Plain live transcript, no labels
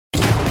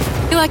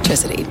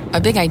Electricity,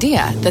 a big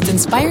idea that's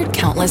inspired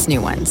countless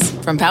new ones.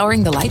 From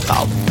powering the light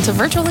bulb to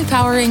virtually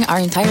powering our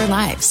entire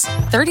lives.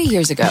 30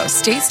 years ago,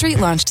 State Street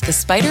launched the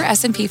Spider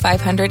S&P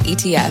 500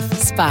 ETF,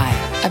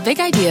 SPY. A big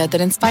idea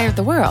that inspired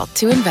the world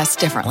to invest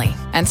differently.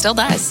 And still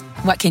does.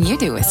 What can you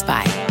do with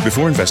SPY?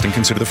 Before investing,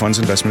 consider the fund's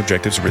investment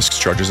objectives, risks,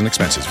 charges, and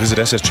expenses. Visit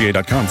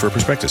ssga.com for a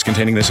prospectus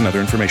containing this and other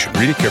information.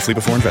 Read it carefully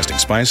before investing.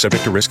 SPY is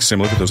subject to risks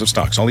similar to those of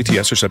stocks. All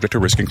ETFs are subject to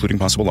risk, including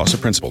possible loss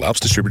of principal. Alps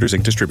Distributors,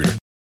 Inc. Distributor.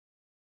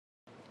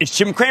 It's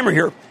Jim Cramer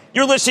here.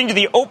 You're listening to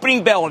the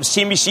opening bell of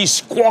CNBC's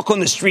Squawk on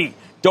the Street.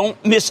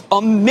 Don't miss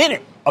a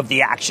minute of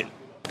the action.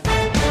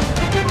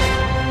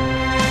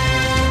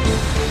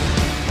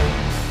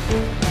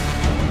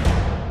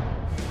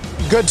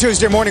 Good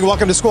Tuesday morning.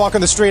 Welcome to Squawk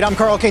on the Street. I'm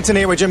Carl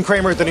Quintanilla with Jim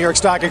Cramer at the New York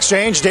Stock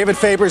Exchange. David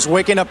Faber's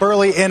waking up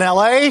early in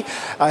L.A.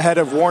 ahead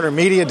of Warner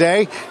Media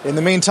Day. In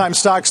the meantime,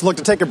 stocks look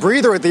to take a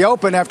breather at the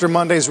open after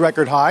Monday's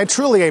record high.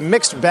 Truly a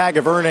mixed bag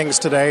of earnings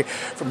today,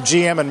 from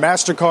GM and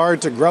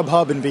MasterCard to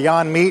Grubhub and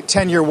Beyond Meat.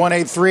 10-year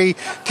 183.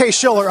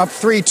 Case-Shiller up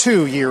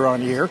 3.2 year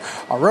on year.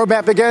 Our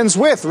roadmap begins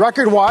with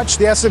Record Watch,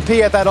 the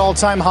S&P at that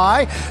all-time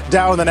high.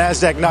 Dow and the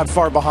Nasdaq not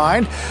far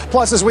behind.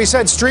 Plus, as we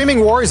said,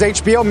 streaming wars,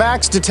 HBO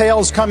Max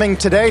details coming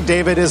today.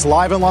 David is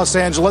live in Los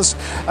Angeles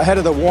ahead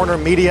of the Warner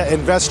Media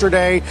Investor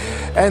Day.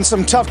 And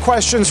some tough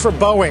questions for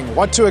Boeing.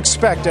 What to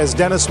expect as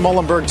Dennis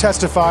Muilenburg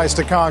testifies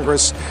to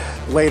Congress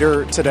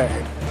later today.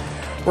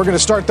 We're going to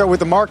start, though, with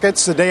the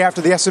markets the day after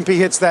the S&P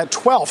hits that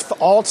 12th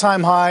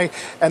all-time high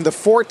and the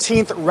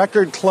 14th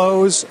record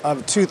close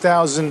of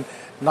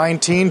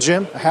 2019.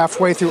 Jim,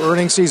 halfway through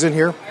earnings season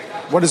here.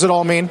 What does it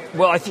all mean?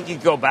 Well, I think you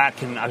go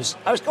back, and I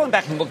was going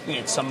back and looking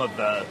at some of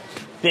the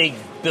big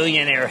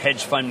billionaire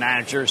hedge fund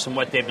managers and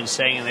what they've been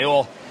saying, and they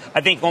all,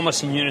 I think,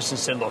 almost in unison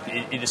said, look,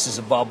 this is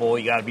a bubble.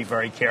 You got to be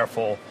very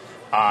careful.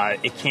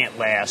 It can't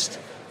last.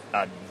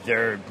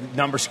 Their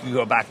numbers can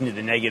go back into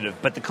the negative,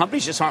 but the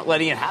companies just aren't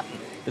letting it happen.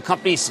 The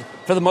companies,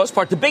 for the most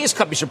part, the biggest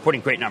companies are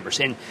putting great numbers,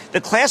 and the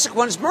classic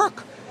one is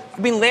Merck. I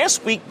mean,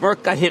 last week,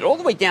 Merck got hit all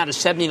the way down to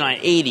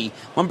 79.80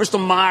 when Bristol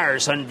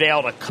Myers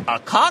unveiled a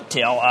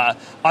cocktail,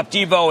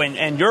 Opdivo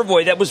and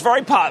Yervoy, that was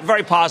very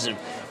positive.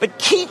 But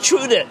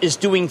Keytruda is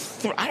doing,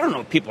 I don't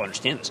know if people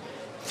understand this,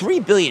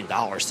 $3 billion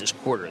this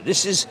quarter.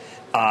 This is,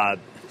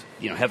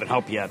 heaven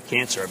help you have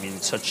cancer. I mean,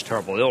 it's such a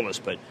terrible illness,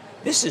 but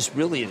this is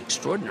really an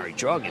extraordinary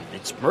drug, and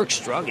it's Merck's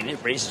drug, and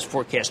it raises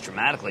forecasts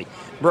dramatically.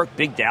 Merck,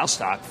 big Dow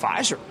stock.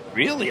 Pfizer,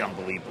 really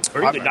unbelievable.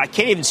 Very good. I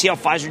can't even see how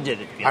Pfizer did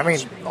it. I mean,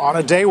 on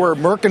a day where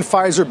Merck and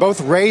Pfizer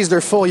both raised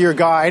their full-year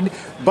guide,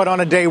 but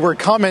on a day where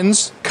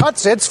Cummins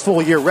cuts its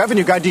full-year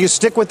revenue guide, do you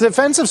stick with the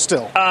defensive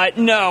still?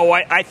 No,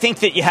 I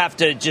think that you have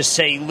to just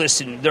say,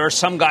 listen, there are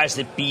some guys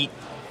that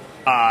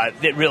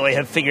that really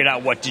have figured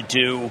out what to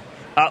do.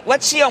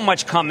 Let's see how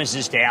much Cummins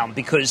is down,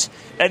 because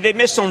they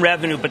missed on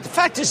revenue. But the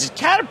fact is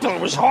Caterpillar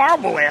was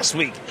horrible last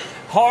week.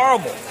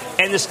 Horrible.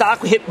 And the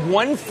stock hit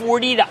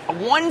 140 to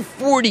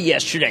 140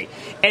 yesterday.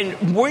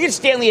 And Morgan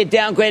Stanley had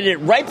downgraded it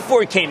right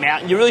before it came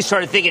out. And you really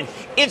started thinking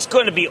it's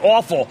going to be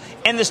awful.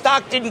 And the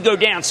stock didn't go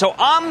down. So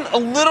I'm a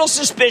little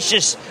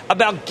suspicious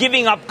about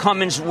giving up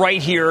Cummins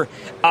right here.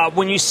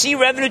 When you see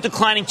revenue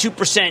declining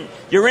 2%,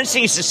 your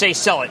instinct is to say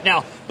sell it.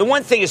 Now, the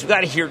one thing is we've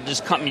got to hear this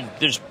company,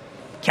 there's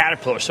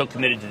Caterpillar so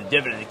committed to the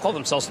dividend. They call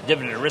themselves a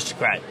dividend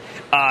aristocrat.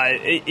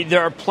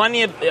 There are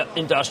plenty of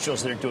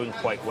industrials that are doing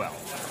quite well.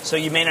 So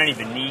you may not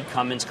even need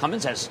Cummins.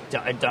 Cummins has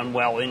done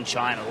well in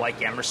China,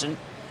 like Emerson.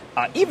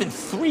 Even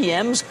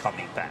 3M's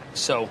coming back.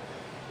 So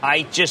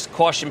I just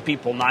caution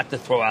people not to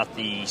throw out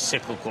the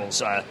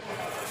cyclicals.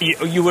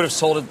 You would have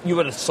sold it. You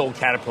would have sold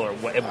Caterpillar.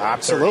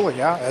 Absolutely,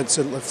 yeah. It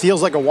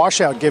feels like a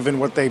washout given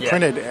what they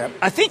printed.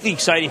 I think the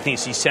exciting thing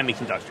is these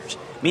semiconductors.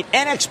 I mean,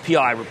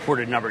 NXPI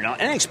reported a number. Now,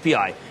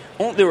 NXPI,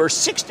 there were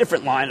 6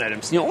 different line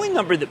items. The only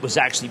number that was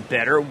actually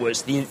better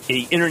was the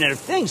Internet of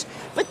Things.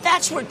 But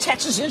that's where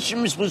Texas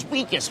Instruments was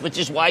weakest, which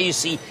is why you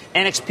see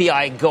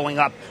NXPI going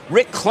up.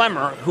 Rick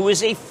Clemmer, who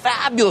is a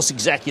fabulous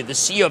executive, the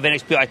CEO of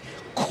NXPI,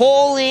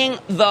 calling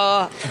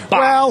the bottom.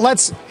 Well,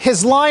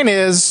 his line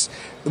is,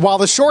 while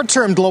the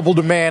short-term global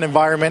demand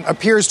environment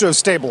appears to have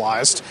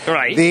stabilized,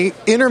 right, the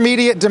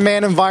intermediate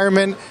demand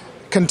environment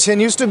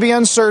continues to be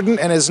uncertain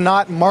and is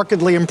not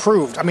markedly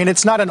improved. I mean,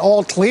 it's not an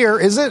all clear,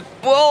 is it?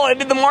 Well, I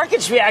mean, the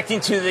market's reacting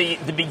to the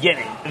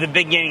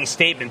beginning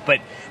statement. But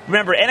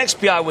remember,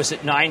 NXPI was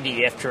at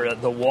 90 after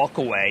the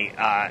walkaway,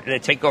 the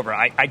takeover.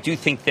 I do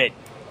think that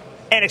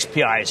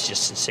NXPI is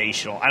just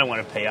sensational. I don't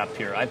want to pay up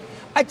here.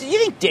 Do you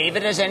think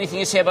David has anything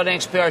to say about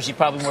NXPI, or is he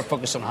probably more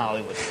focused on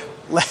Hollywood?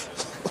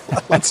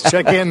 Let's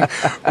check in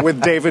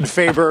with David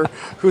Faber,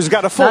 who's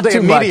got a full day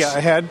of media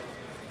ahead.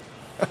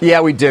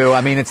 Yeah, we do.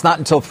 I mean, it's not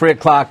until 3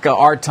 o'clock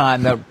our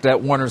time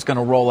that Warner's going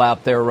to roll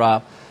out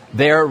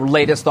their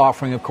latest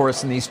offering, of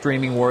course, in these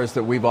streaming wars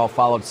that we've all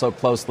followed so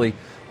closely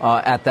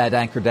at that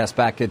anchor desk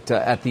back at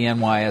the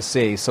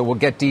NYSE. So we'll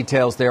get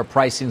details there.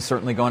 Pricing is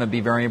certainly going to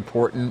be very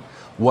important.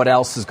 What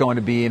else is going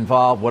to be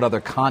involved? What other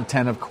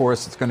content, of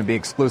course, is going to be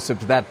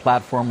exclusive to that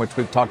platform, which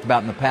we've talked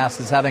about in the past,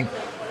 is having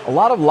a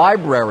lot of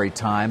library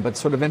time, but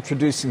sort of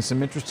introducing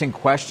some interesting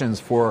questions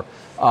for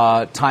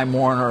Time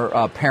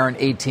Warner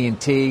parent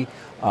AT&T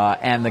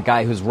and the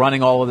guy who's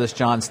running all of this,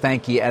 John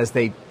Stankey, as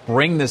they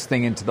bring this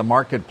thing into the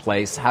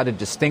marketplace, how to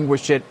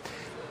distinguish it,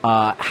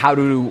 how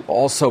to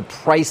also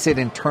price it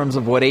in terms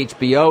of what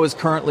HBO is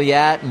currently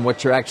at and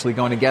what you're actually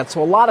going to get.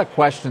 So a lot of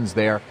questions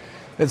there.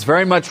 It's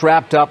very much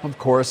wrapped up, of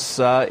course,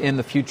 in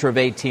the future of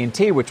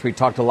AT&T, which we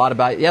talked a lot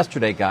about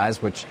yesterday,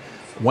 guys, which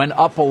went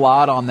up a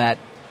lot on that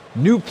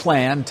new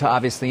plan to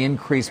obviously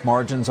increase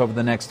margins over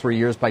the next 3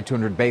 years by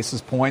 200 basis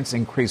points,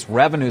 increase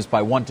revenues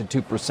by 1%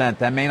 to 2%.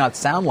 That may not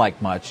sound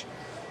like much,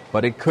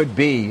 but it could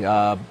be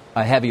a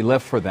heavy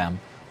lift for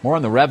them. More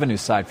on the revenue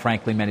side,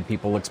 frankly, many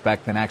people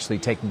expect, than actually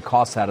taking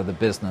costs out of the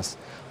business.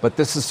 But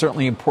this is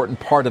certainly an important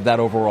part of that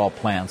overall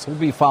plan. So we'll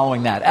be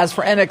following that. As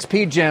for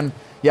NXP, Jim,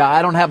 yeah,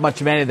 I don't have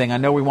much of anything. I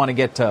know we want to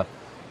get to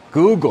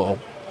Google,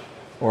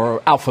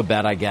 or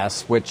Alphabet, I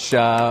guess, which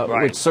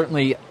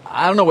certainly,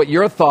 I don't know what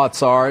your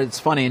thoughts are. It's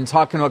funny, in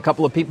talking to a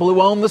couple of people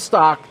who own the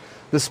stock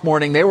this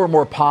morning, they were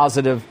more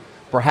positive,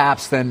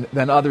 perhaps, than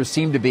others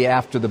seemed to be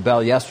after the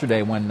bell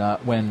yesterday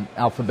when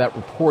Alphabet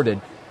reported,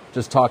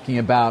 just talking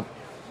about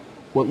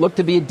what looked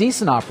to be a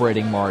decent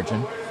operating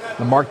margin.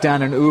 The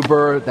markdown in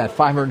Uber, that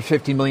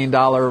 $550 million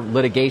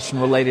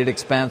litigation-related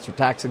expense or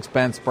tax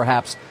expense,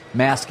 perhaps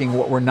masking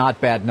what were not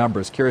bad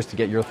numbers. Curious to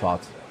get your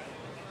thoughts.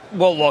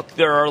 Well, look,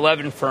 there are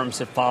 11 firms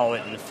that follow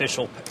it in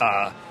official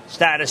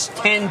status.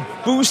 10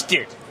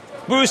 boosted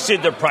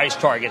their price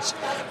targets.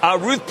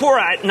 Ruth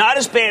Porat, not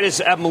as bad as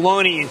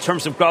Maloney in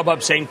terms of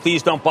Grubhub saying,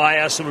 please don't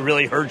buy us, it would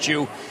really hurt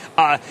you.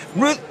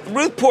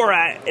 Ruth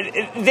Porat,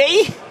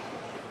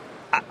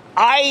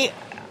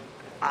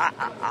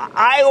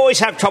 I always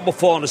have trouble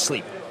falling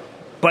asleep,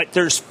 but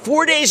there's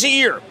 4 days a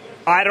year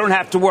I don't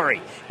have to worry.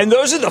 And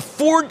those are the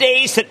 4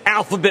 days that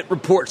Alphabet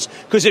reports.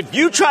 Because if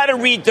you try to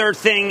read their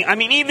thing, I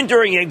mean, even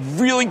during a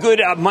really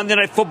good Monday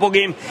Night Football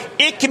game,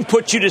 it can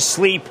put you to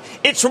sleep.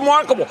 It's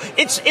remarkable.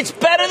 It's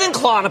better than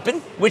Klonopin,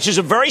 which is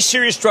a very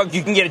serious drug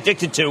you can get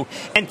addicted to.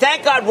 And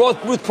thank God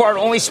Ruth Porat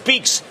only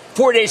speaks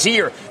 4 days a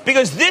year.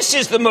 Because this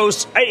is the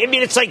most, I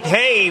mean, it's like,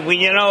 hey,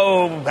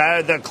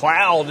 the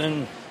cloud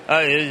and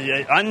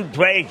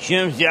unplayed,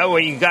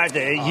 you got the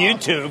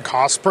YouTube.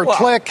 Cost per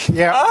click,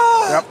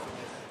 yeah. Yep.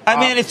 I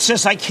mean, it's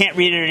just I can't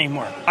read it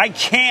anymore. I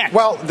can't.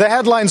 Well, the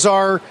headlines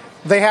are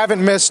they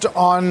haven't missed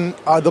on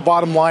the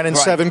bottom line in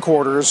 7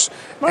 quarters,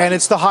 and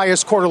it's the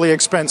highest quarterly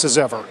expenses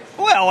ever.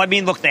 Well, I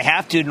mean, look, they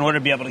have to in order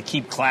to be able to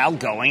keep cloud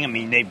going. I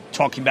mean, they're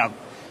talking about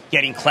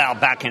getting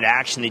cloud back into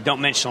action. They don't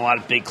mention a lot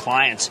of big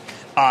clients.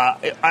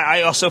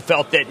 I also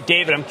felt that,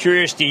 David, I'm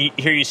curious to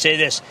hear you say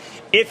this.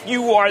 If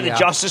you are the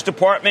Justice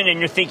Department and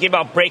you're thinking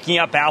about breaking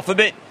up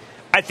Alphabet,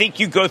 I think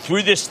you go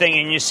through this thing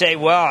and you say,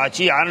 well,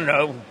 gee, I don't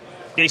know.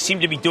 They seem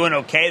to be doing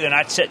okay. They're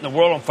not setting the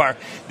world on fire.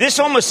 This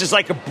almost is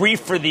like a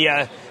brief for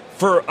the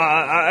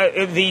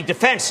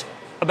defense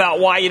about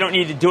why you don't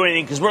need to do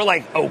anything, because we're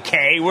like,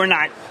 okay, we're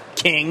not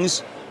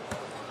kings.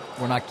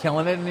 We're not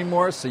killing it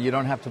anymore, so you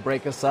don't have to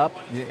break us up.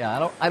 Yeah, I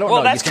don't know.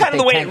 Well, that's kind of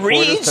the way it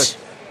reads.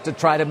 To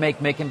try to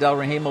make Macon Del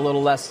Rahim a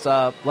little less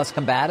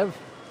combative?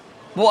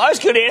 Well, I was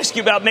going to ask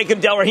you about Macon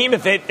Del Rahim.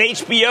 If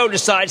HBO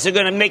decides they're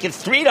going to make it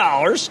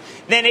 $3,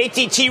 then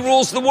AT&T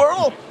rules the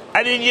world.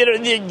 I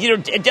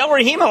mean, Del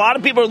Rahim, a lot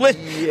of people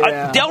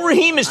are Del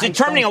Rahim is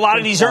determining a lot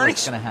of these earnings.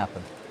 It's going to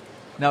happen.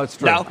 No, it's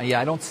true. No?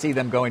 Yeah, I don't see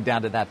them going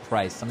down to that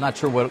price. I'm not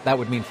sure what that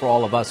would mean for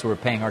all of us who are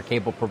paying our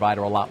cable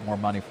provider a lot more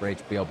money for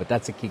HBO, but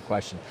that's a key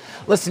question.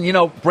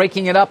 Listen,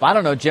 breaking it up, I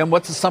don't know, Jim,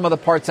 what's the sum of the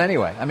parts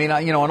anyway? I mean,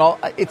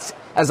 it's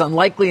as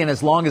unlikely and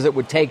as long as it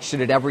would take,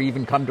 should it ever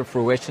even come to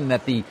fruition,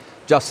 that the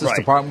Justice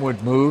Department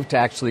would move to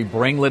actually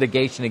bring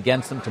litigation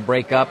against them to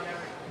break up.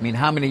 I mean,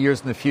 how many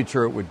years in the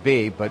future it would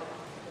be, but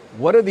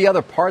what are the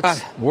other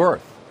parts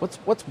worth? What's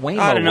Waymo worth?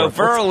 I don't know.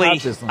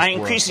 Verily, I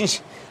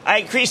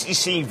increasingly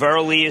see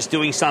Verily is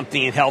doing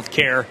something in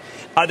healthcare.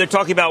 They're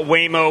talking about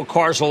Waymo,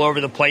 cars all over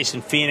the place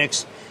in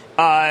Phoenix.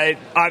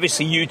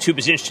 Obviously, YouTube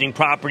is interesting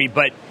property,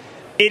 but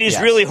it is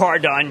really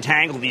hard to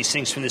untangle these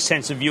things from the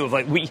sense of view of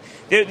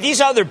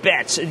these other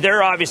bets.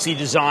 They're obviously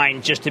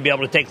designed just to be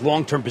able to take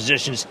long-term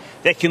positions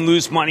that can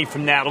lose money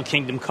from Nattle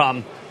Kingdom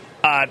come.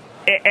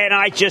 And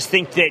I just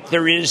think that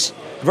there is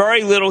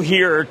very little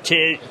here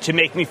to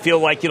make me feel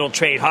like it'll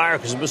trade higher,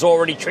 because it was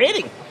already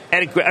trading.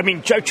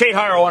 Trade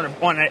higher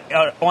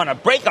on a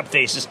breakup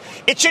basis.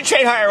 It should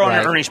trade higher on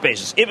an earnings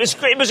basis. It was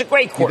a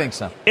great quarter. You think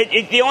so?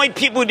 The only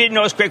people who didn't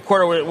know it was a great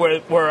quarter were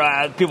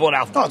people at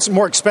Alphabet. No, it's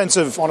more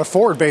expensive on a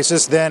forward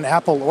basis than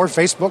Apple or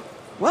Facebook.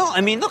 Well,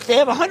 I mean, look, they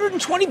have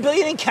 $120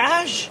 billion in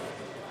cash.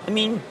 I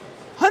mean,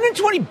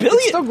 $120 billion.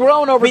 It's still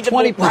growing over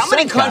 20%. How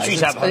many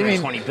countries have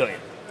 $120 billion?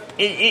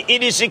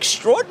 It is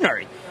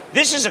extraordinary.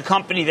 This is a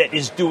company that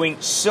is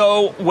doing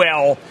so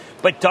well,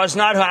 but does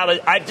not know how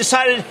to. I've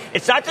decided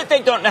it's not that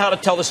they don't know how to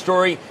tell the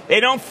story. They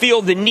don't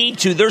feel the need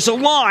to. There's a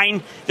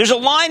line in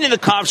the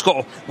conference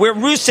call where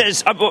Ruth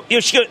says,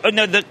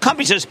 the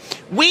company says,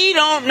 we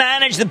don't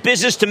manage the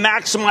business to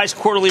maximize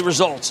quarterly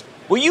results.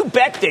 Well, you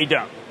bet they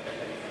don't.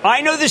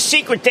 I know the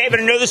secret, David.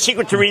 I know the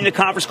secret to reading the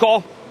conference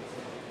call.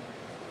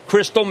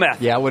 crystal meth.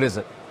 Yeah, what is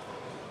it?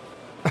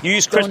 You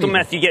use crystal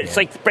meth, you get it's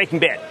like Breaking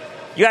Bad.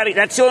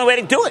 That's the only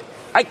way to do it.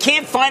 I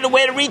can't find a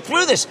way to read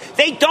through this.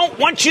 They don't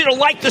want you to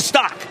like the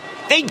stock.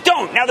 They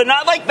don't. Now, they're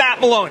not like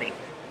Matt Maloney,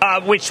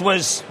 which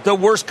was the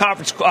worst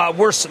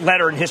worst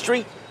letter in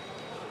history.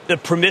 The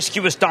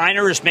promiscuous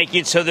diner is making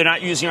it so they're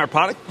not using our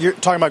product. You're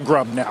talking about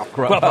Grub now.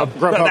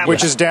 Grubhub,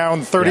 which is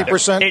down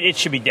 30%. It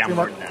should be down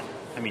more than that.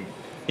 I mean,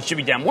 it should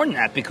be down more than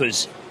that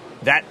because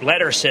that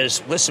letter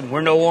says, listen,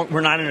 we're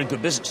not in a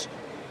good business.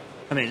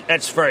 I mean,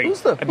 that's very.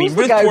 Ruth Court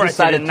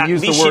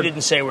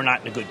didn't say we're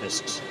not in a good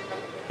business.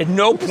 At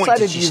no point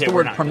did she say the we're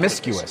word not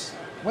promiscuous.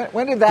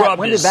 When did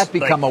that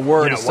become a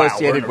word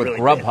associated with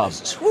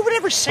Grubhub? Who would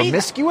ever say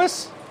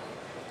promiscuous?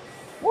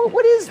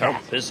 What is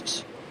that?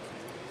 Business.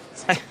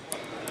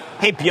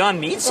 Hey, Beyond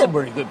Meat said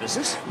we're in good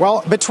business.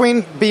 Well,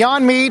 between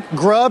Beyond Meat,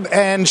 Grub,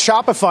 and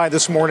Shopify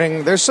this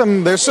morning, there's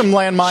some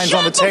landmines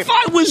on the table.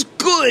 Shopify was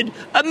good.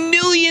 1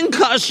 million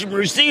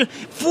customers.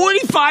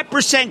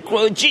 45%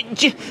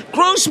 growth.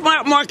 Gross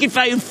market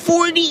value,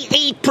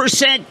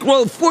 48%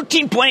 growth.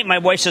 14.8. My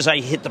wife says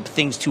I hit the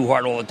things too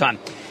hard all the time.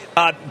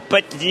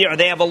 But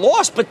they have a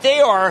loss, but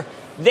they are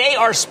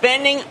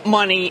spending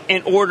money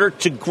in order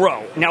to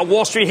grow. Now,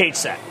 Wall Street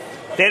hates that.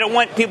 They don't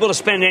want people to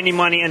spend any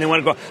money, and they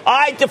want to go,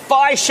 I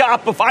defy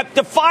Shopify. I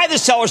defy the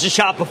sellers of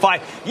Shopify.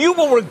 You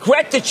will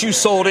regret that you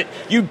sold it.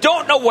 You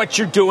don't know what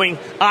you're doing.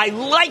 I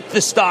like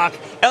the stock.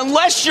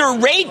 Unless you're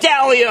Ray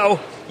Dalio,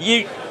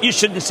 you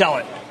shouldn't sell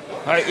it.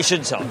 All right, you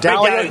shouldn't sell it.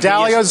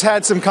 Dalio's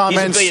had some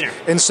comments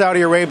in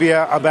Saudi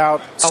Arabia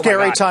about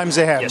scary times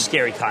ahead. Yeah,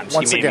 scary times.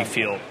 He made me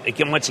feel,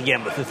 once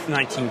again, with the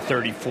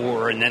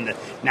 1934 and then the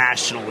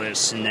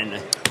nationalists and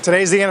then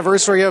Today's the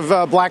anniversary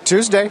of Black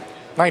Tuesday,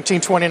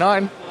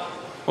 1929.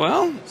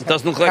 Well, it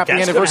doesn't look like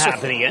that's going to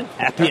happen again.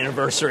 Happy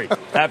anniversary.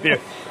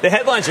 The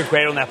headlines are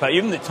great on that.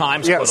 Even the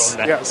Times put on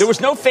that. Yes. There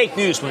was no fake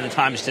news when the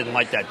Times didn't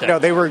like that day. No,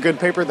 they were a good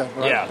paper then.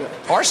 Right? Yeah.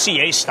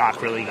 RCA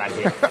stock really got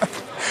hit.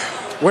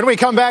 When we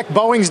come back,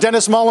 Boeing's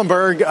Dennis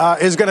Muilenburg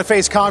is going to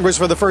face Congress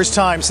for the first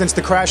time since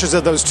the crashes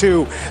of those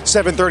two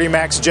 737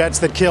 MAX jets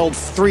that killed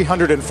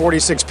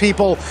 346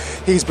 people.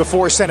 He's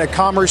before Senate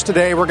Commerce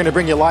today. We're going to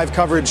bring you live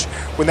coverage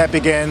when that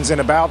begins in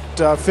about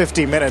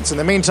 50 minutes. In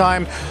the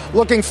meantime,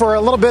 looking for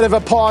a little bit of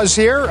a pause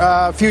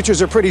here.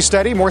 Futures are pretty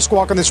steady. More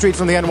Squawk on the Street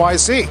from the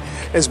NYC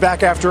is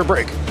back after a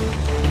break.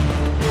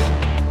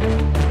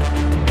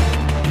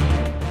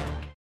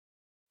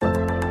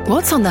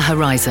 What's on the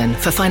horizon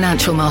for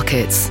financial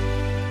markets?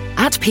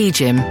 At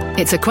PGIM,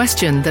 it's a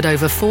question that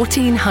over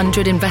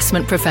 1,400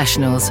 investment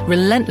professionals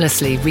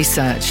relentlessly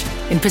research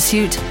in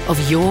pursuit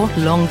of your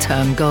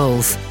long-term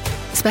goals.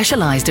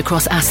 Specialized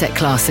across asset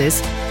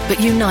classes,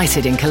 but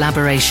united in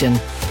collaboration,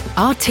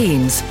 our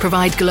teams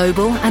provide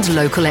global and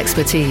local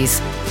expertise.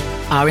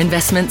 Our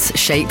investments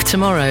shape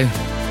tomorrow,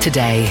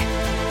 today.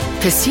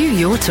 Pursue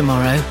your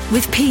tomorrow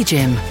with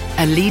PGIM,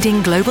 a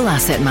leading global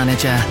asset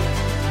manager.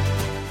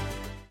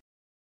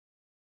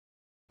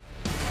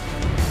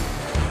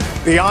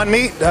 Beyond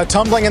Meat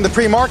tumbling in the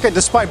pre-market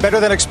despite better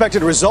than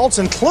expected results,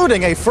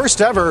 including a first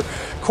ever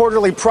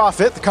quarterly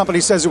profit. The company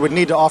says it would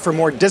need to offer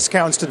more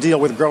discounts to deal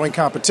with growing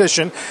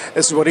competition.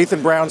 This is what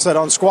Ethan Brown said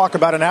on Squawk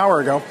about an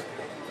hour ago.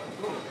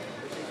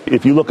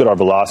 If you look at our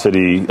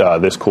velocity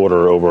this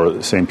quarter over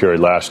the same period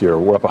last year,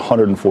 we're up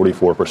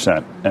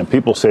 144%. And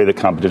people say the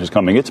competition is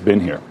coming. It's been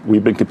here.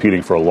 We've been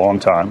competing for a long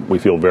time. We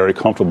feel very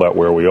comfortable about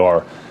where we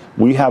are.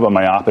 We have a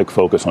myopic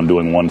focus on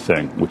doing one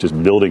thing, which is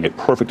building a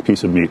perfect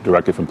piece of meat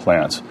directly from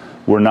plants.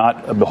 We're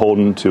not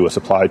beholden to a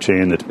supply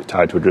chain that's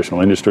tied to a traditional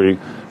industry.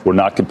 We're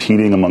not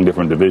competing among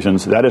different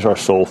divisions. That is our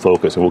sole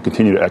focus, and we'll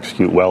continue to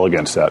execute well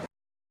against that.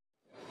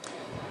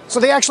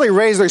 So they actually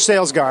raised their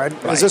sales guide.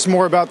 Right. Is this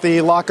more about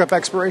the lockup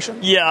expiration?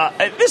 Yeah,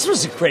 this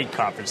was a great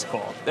conference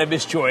call. That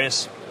is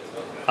joyous.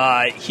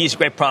 He's a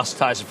great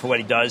proselytizer for what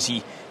he does.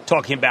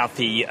 Talking about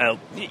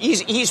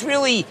he's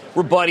really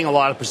rebutting a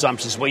lot of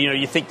presumptions. Well,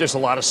 you think there's a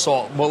lot of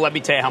salt. Well, let me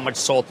tell you how much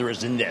salt there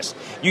is in this.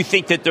 You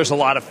think that there's a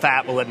lot of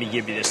fat. Well, let me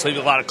give you this. There's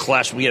a lot of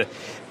cholesterol.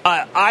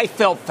 I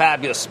felt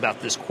fabulous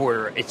about this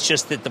quarter. It's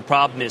just that the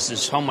problem is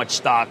there's so much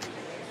stock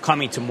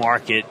coming to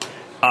market.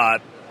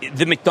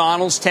 The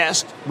McDonald's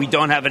test, we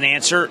don't have an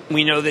answer.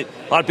 We know that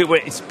a lot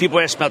of people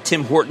ask about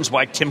Tim Hortons,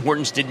 why Tim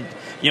Hortons didn't,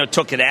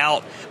 took it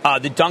out.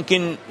 The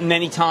Dunkin'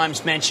 many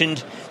times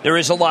mentioned. There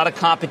is a lot of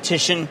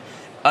competition.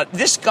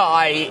 This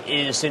guy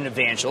is an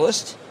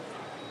evangelist.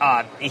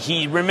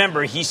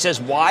 He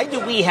says, why do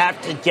we have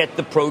to get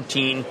the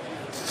protein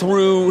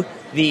through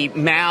the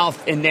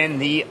mouth and then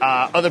the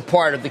other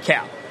part of the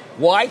cow?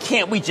 Why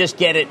can't we just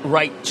get it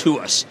right to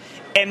us?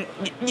 And,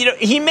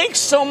 he makes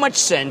so much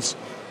sense.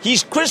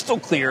 He's crystal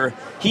clear.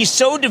 He's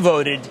so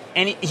devoted.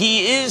 And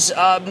he is,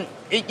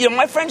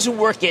 my friends who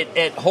work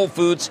at Whole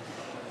Foods,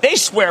 they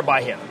swear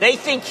by him. They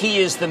think he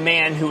is the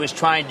man who is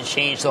trying to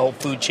change the whole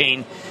food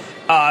chain.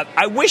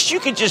 I wish you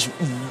could just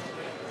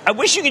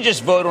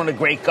vote on a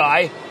great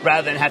guy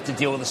rather than have to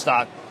deal with the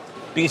stock.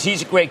 because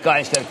he's a great guy.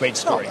 He's got a great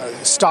story.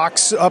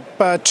 Stocks up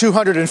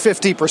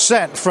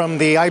 250% from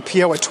the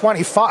IPO at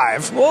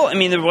 25. Well, I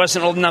mean, there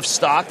wasn't enough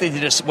stock. They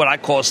did what I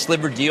call a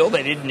sliver deal.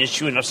 They didn't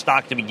issue enough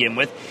stock to begin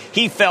with.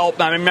 He felt,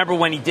 I remember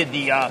when he did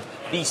the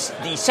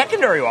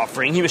secondary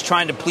offering, he was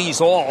trying to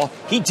please all.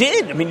 He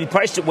did. I mean, he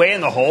priced it way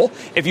in the hole.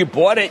 If you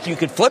bought it, you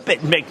could flip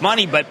it and make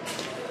money. But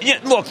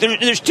look,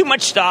 there's too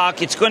much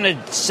stock. It's going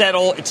to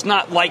settle. It's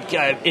not like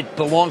it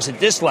belongs at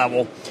this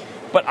level.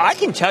 But I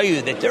can tell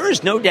you that there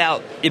is no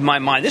doubt in my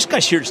mind, this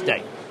guy's here to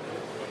stay.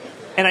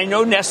 And I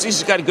know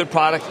Nestle's got a good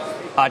product.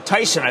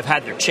 Tyson, I've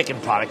had their chicken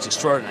products,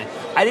 extraordinary.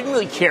 I didn't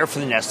really care for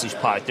the Nestle's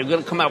product. They're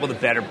going to come out with a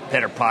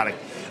better product.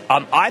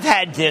 I've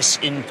had this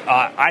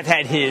I've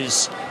had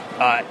his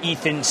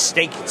Ethan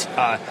steak.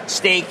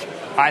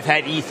 I've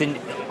had Ethan,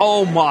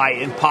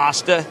 in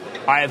pasta.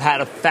 I have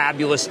had a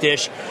fabulous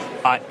dish.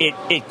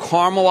 It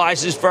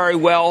caramelizes very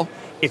well.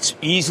 It's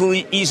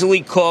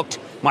easily cooked.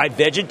 My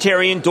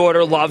vegetarian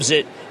daughter loves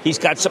it. He's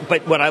got some,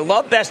 but what I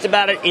love best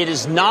about it, it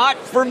is not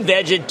for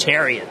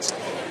vegetarians.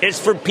 It's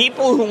for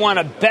people who want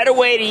a better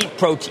way to eat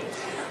protein.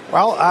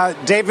 Well,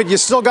 David, you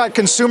still got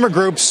consumer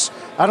groups.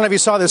 I don't know if you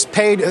saw this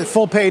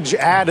full-page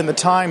ad in the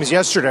Times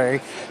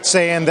yesterday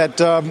saying that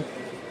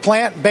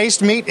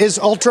plant-based meat is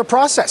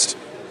ultra-processed,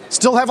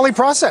 still heavily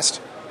processed.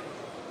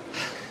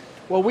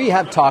 Well, we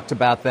have talked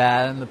about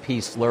that and the pea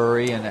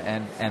slurry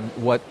and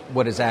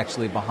what is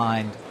actually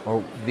behind,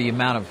 or the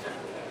amount of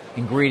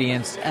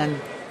ingredients and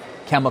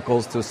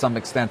chemicals to some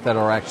extent that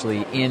are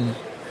actually in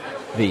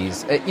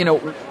these.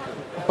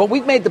 But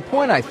we've made the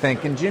point, I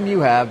think, and Jim, you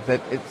have,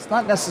 that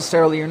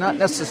you're not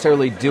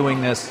necessarily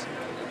doing this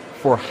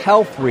for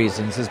health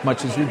reasons as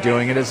much as you're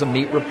doing it as a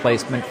meat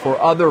replacement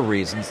for other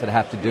reasons that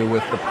have to do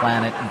with the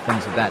planet and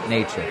things of that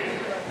nature.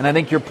 And I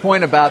think your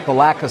point about the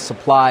lack of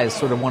supply is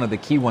sort of one of the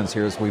key ones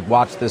here, as we've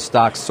watched this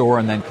stock soar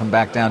and then come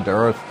back down to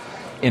earth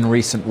in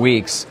recent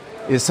weeks,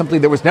 is simply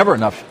there was never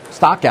enough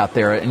stock out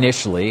there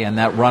initially, and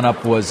that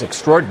run-up was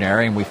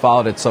extraordinary, and we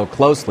followed it so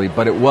closely,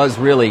 but it was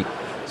really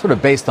sort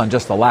of based on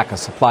just the lack of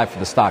supply for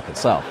the stock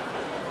itself.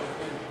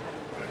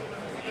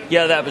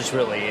 Yeah, that was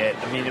really it.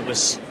 I mean,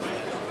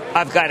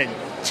 I've got to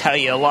tell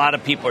you, a lot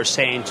of people are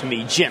saying to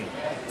me, Jim,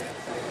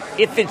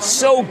 if it's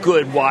so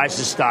good, why is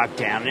the stock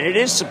down? And it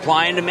is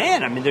supply and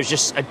demand. I mean, there's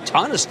just a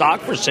ton of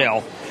stock for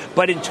sale.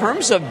 But in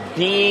terms of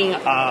being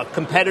a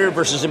competitor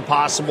versus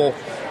Impossible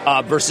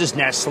versus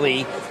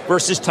Nestle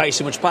versus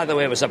Tyson, which, by the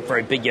way, was up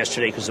very big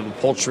yesterday because of a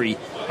poultry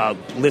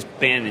lift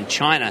ban in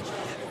China,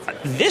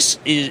 this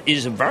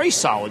is a very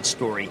solid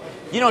story.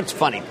 You know, it's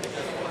funny.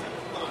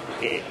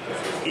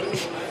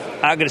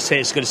 I'm going to say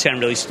it's going to sound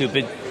really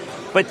stupid,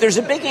 but there's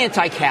a big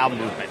anti-cow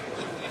movement.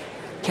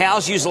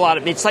 Cows use a lot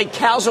of, it's like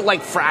cows are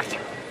like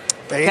fracking.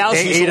 They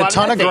eat a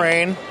ton of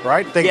grain,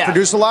 right? They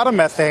produce a lot of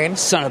methane.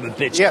 Son of a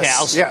bitch, yes,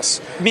 cows. Yes.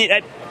 I mean,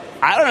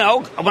 I don't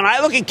know. When I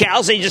look at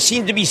cows, they just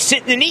seem to be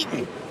sitting and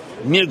eating.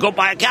 Go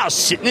buy a cow,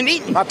 sitting and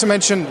eating. Not to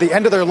mention the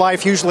end of their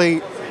life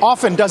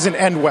often doesn't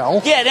end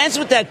well. Yeah, it ends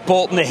with that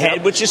bolt in the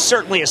head, which is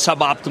certainly a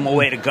suboptimal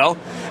way to go.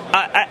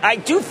 I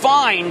do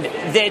find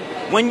that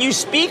when you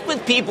speak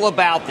with people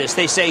about this,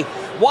 they say,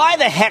 why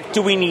the heck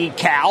do we need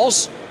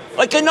cows?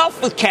 Like,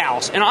 enough with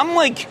cows. And I'm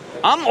like,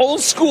 I'm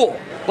old school.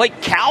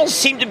 Like, cows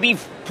seem to be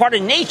part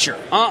of nature.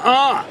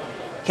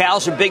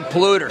 Cows are big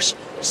polluters.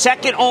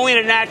 Second only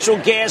to natural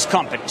gas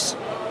companies.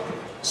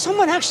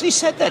 Someone actually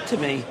said that to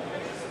me.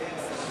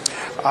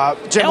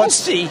 Jim,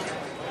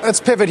 let's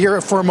pivot here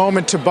for a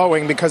moment to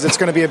Boeing, because it's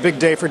going to be a big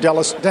day for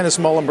Dennis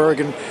Muilenburg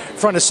in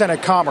front of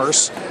Senate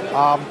Commerce.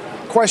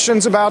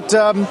 Questions about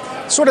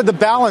sort of the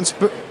balance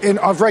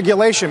of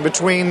regulation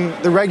between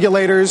the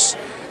regulators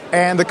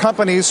and the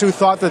companies who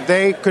thought that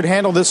they could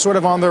handle this sort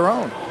of on their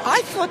own.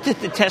 I thought that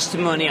the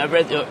testimony, we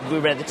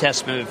read the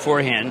testimony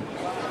beforehand,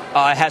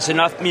 has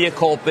enough mea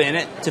culpa in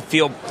it to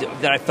feel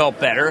that I felt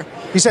better.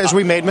 He says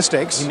we made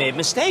mistakes. We made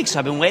mistakes.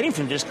 I've been waiting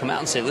for him to just come out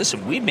and say,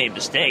 listen, we made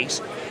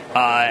mistakes.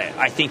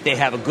 I think they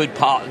have a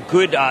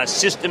good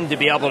system to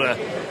be able to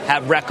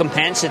have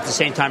recompense, at the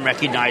same time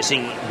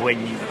recognizing when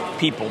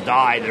people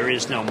die, there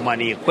is no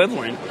money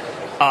equivalent.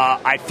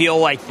 I feel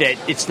like that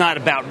it's not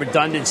about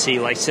redundancy,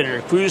 like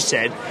Senator Cruz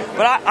said.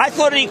 But I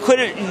thought he could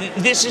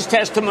have. This is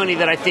testimony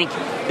that I think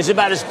is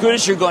about as good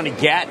as you're going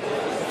to get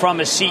from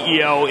a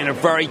CEO in a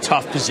very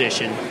tough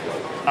position.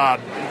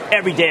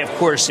 Every day, of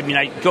course, I mean,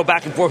 I go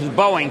back and forth with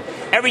Boeing.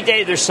 Every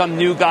day there's some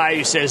new guy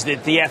who says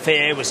that the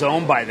FAA was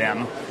owned by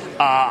them.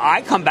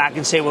 I come back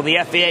and say, well, the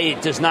FAA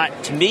does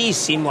not, to me,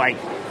 seem like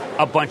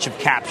a bunch of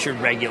captured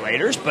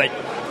regulators. But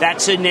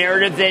that's a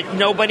narrative that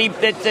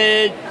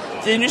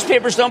the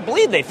newspapers don't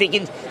believe. They think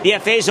the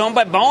FAA is owned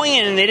by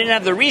Boeing and they didn't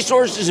have the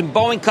resources and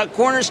Boeing cut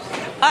corners.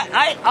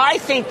 I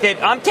think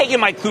that I'm taking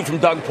my cue from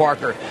Doug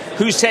Parker,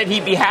 who said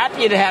he'd be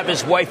happy to have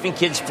his wife and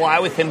kids fly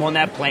with him on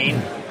that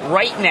plane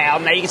right now.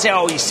 Now you can say,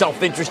 oh, he's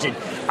self-interested.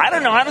 I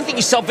don't know. I don't think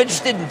he's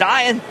self-interested in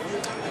dying.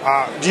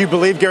 Do you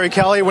believe Gary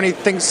Kelly when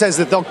he says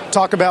that they'll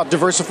talk about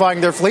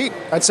diversifying their fleet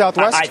at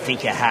Southwest? I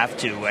think you have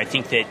to. I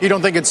think that you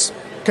don't think it's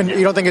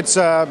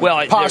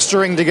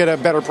posturing to get a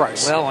better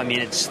price. Well, I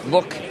mean,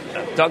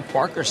 Doug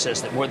Parker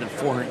says that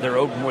they're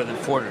owed more than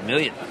 $400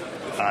 million.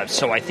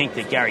 So I think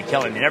that Gary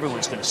Kelly,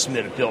 everyone's going to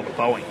submit a bill to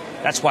Boeing.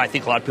 That's why I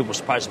think a lot of people are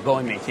surprised that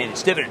Boeing maintained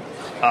its dividend.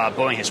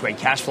 Boeing has great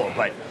cash flow,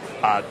 but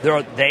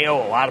they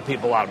owe a lot of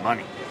people a lot of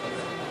money.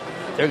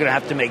 They're going to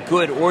have to make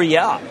good, or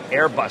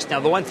Airbus. Now,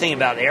 the one thing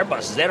about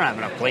Airbus is they don't have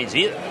enough planes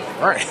either.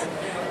 All right.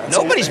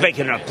 Nobody's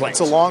making enough planes.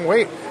 It's a long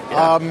wait.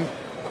 Yeah.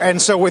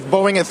 And so with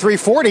Boeing at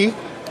 340,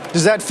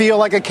 does that feel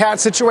like a cat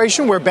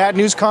situation where bad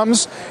news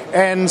comes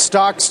and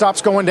stock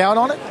stops going down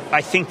on it?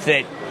 I think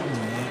that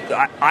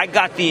I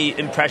got the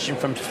impression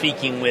from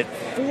speaking with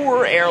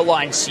 4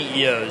 airline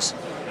CEOs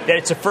that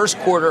it's the first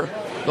quarter,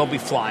 they'll be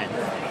flying.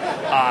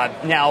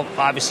 Now,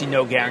 obviously,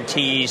 no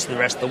guarantees, the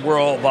rest of the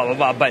world, blah, blah,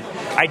 blah. But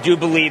I do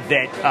believe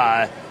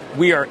that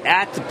we are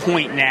at the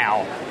point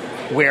now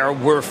where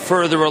we're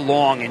further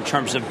along in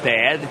terms of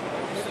bad.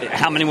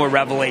 How many more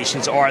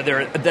revelations are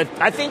there?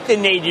 I think the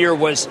nadir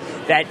was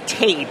that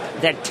tape,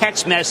 that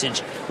text message,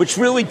 which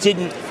really,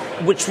 the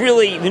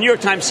New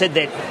York Times said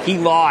that he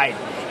lied.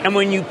 And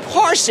when you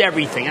parse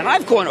everything, and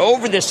I've gone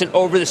over this and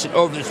over this and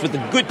over this with the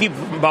good people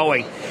from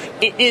Boeing,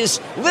 it is,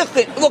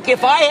 look,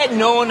 if I had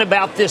known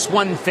about this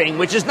one thing,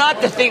 which is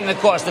not the thing that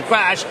caused the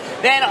crash,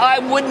 then I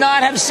would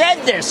not have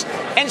said this.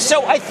 And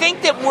so I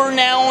think that we're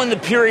now in the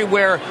period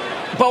where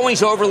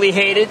Boeing's overly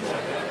hated.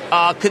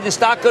 Could the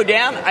stock go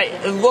down?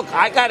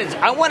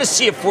 I want to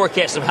see a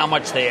forecast of how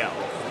much they owe.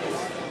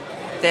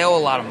 They owe a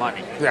lot of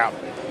money. Yeah.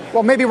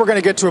 Well, maybe we're going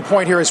to get to a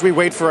point here as we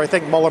wait for, I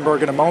think,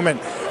 Muilenburg in a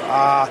moment,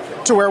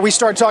 to where we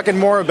start talking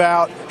more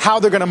about how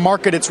they're going to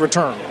market its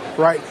return,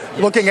 right? Yes.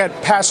 Looking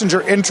at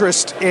passenger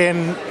interest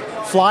in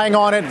flying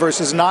on it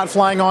versus not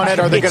flying on it.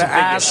 Are they going to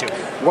ask,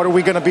 what are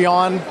we going to be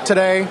on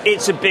today?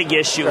 It's a big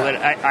issue. Right.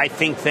 And I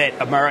think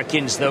that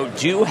Americans, though,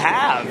 do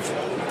have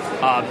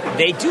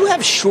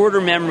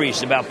shorter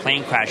memories about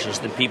plane crashes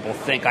than people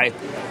think.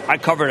 I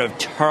covered a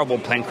terrible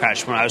plane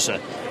crash when I was a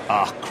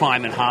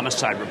crime and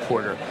homicide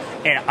reporter.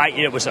 And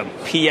it was a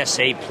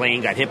PSA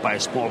plane, got hit by a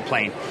small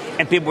plane.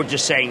 And people were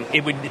just saying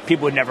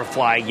people would never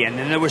fly again.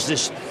 And there was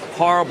this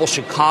horrible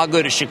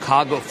Chicago to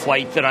Chicago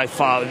flight that I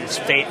followed.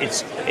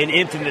 It's an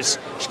infamous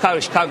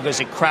Chicago because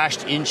it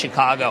crashed in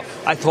Chicago.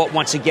 I thought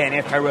once again,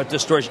 after I wrote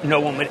this story, no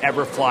one would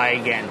ever fly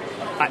again.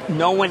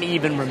 No one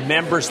even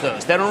remembers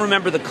those. They don't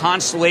remember the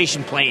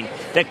Constellation plane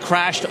that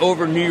crashed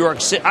over New York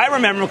City. I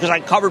remember because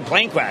I covered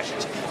plane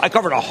crashes. I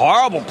covered a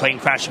horrible plane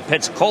crash in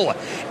Pensacola.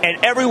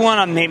 And every one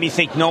of them made me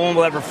think no one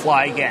will ever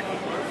fly again.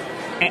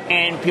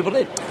 And people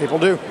did. People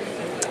do.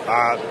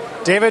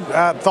 David,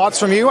 thoughts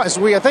from you? I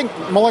think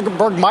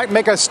Muilenburg might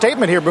make a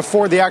statement here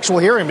before the actual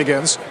hearing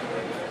begins.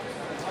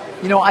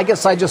 I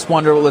guess I just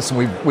wonder, listen,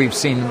 we've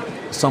seen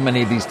so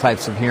many of these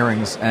types of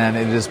hearings, and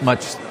it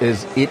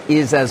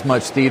is as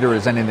much theater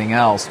as anything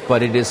else,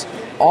 but it is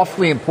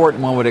awfully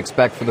important, one would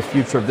expect, for the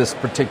future of this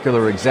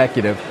particular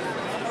executive,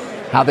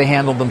 how they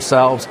handle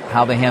themselves,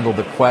 how they handle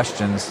the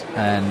questions,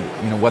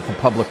 and what the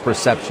public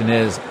perception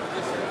is.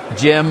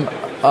 Jim,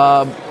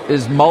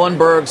 is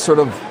Muilenburg sort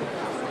of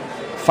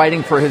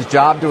fighting for his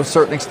job to a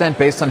certain extent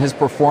based on his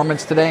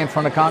performance today in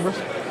front of Congress?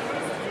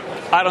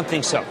 I don't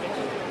think so.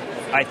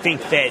 I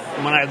think that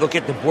when I look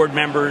at the board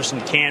members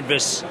and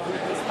canvass,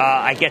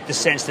 I get the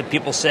sense that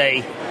people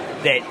say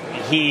that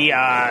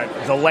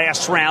the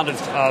last round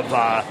of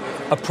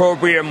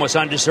opprobrium was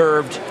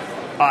undeserved,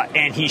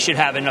 and he should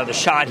have another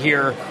shot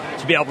here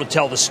to be able to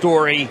tell the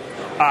story.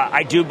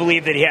 I do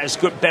believe that he has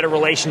better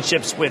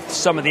relationships with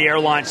some of the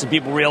airlines than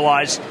people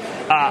realize.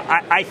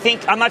 I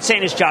think, I'm not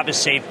saying his job is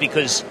safe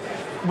because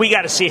we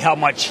got to see how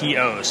much he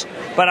owes.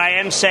 But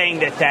I am saying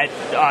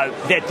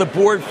that the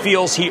board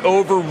feels he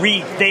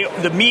overreached.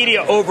 The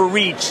media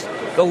overreached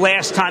the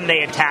last time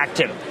they attacked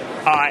him.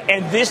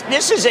 And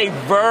this is a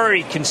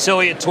very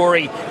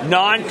conciliatory,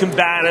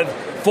 non-combative,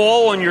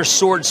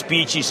 fall-on-your-sword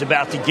speech he's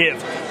about to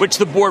give, which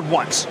the board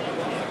wants.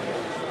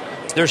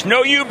 There's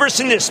no hubris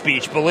in this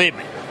speech, believe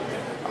me.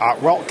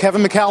 Well,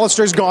 Kevin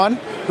McAllister's gone,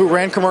 who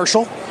ran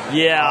commercial.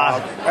 Yeah.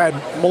 And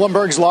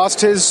Muilenburg's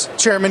lost his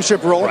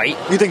chairmanship role. Right.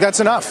 You think that's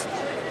enough?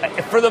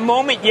 For the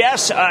moment,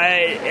 yes.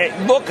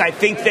 Look, I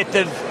think that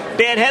the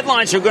bad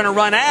headlines are going to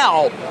run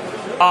out.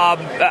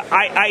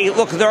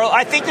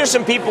 I think there's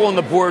some people on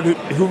the board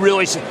who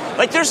really,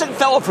 like there's a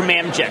fellow from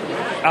Amgen,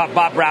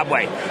 Bob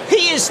Bradway.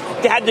 He has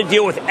had to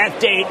deal with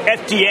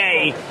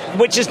FDA,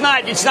 which is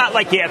it's not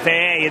like the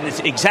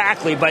FAA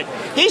exactly, but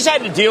he's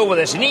had to deal with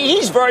this, and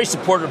he's very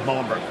supportive of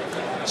Muilenburg.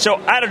 So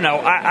I don't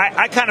know.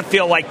 I kind of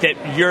feel like that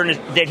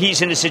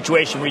he's in a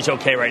situation where he's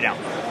okay right now.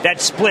 That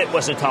split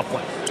was a tough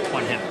one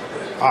on him.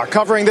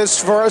 Covering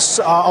this for us,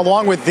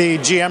 along with the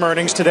GM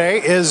earnings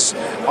today, is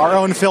our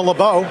own Phil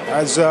LeBeau,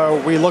 as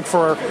we look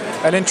for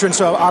an entrance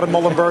out of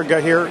Muilenburg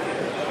here.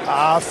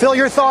 Phil,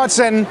 your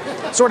thoughts and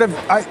sort of,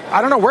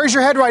 I don't know, where's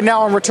your head right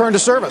now on return to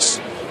service?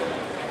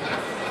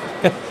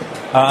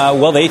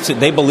 Well,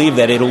 they believe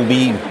that it'll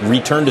be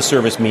return to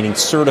service, meaning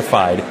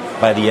certified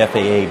by the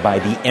FAA by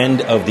the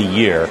end of the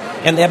year.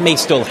 And that may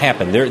still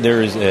happen.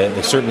 There is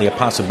certainly a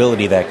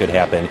possibility that could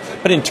happen.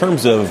 But in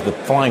terms of the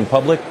flying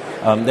public,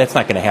 That's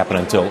not going to happen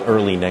until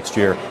early next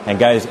year. And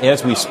guys,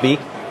 as we speak,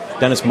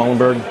 Dennis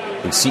Muilenburg,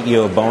 the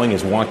CEO of Boeing,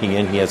 is walking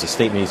in. He has a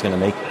statement he's going to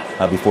make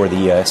before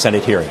the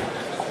Senate hearing.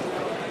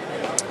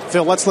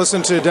 Phil, let's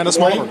listen to Dennis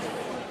Muilenburg.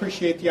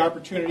 Appreciate the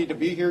opportunity to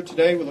be here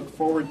today. We look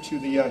forward to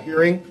the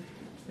hearing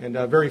and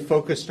very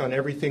focused on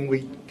everything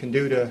we can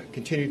do to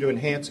continue to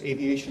enhance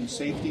aviation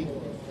safety.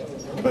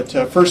 But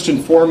first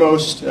and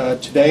foremost,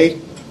 today,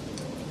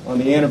 on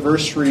the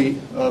anniversary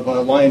of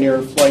Lion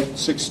Air Flight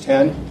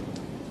 610,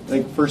 I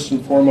think first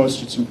and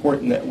foremost it's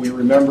important that we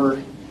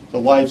remember the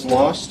lives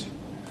lost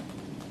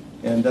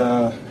and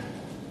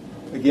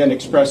again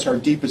express our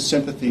deepest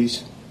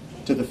sympathies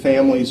to the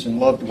families and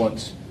loved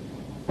ones.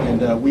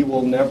 And we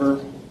will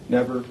never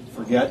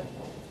forget,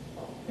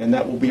 and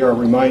that will be our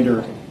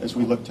reminder as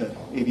we look to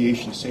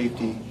aviation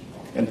safety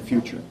and the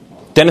future.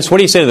 Dennis, what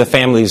do you say to the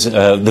families,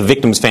 the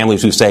victims'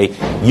 families who say,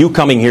 you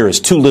coming here is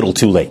too little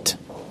too late?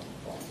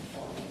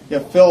 Yeah,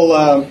 Phil,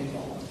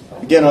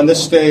 again, on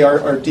this day,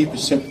 our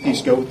deepest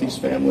sympathies go with these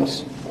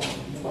families.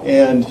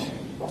 And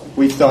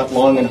we've thought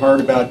long and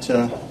hard about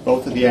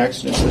both of the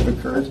accidents that have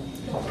occurred.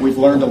 We've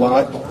learned a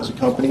lot as a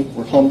company.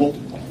 We're humbled.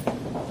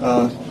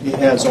 It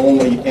has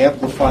only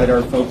amplified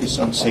our focus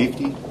on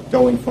safety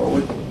going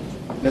forward.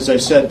 And as I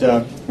said,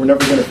 we're never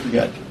going to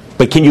forget.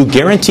 But can you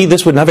guarantee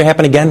this would never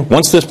happen again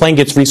once this plane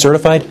gets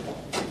recertified?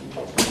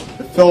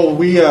 Phil,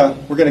 we're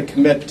going to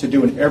commit to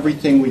doing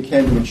everything we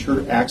can to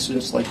ensure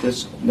accidents like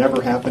this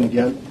never happen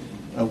again.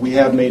 We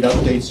have made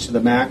updates to the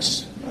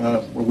MAX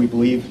where we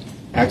believe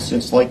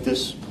accidents like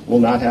this will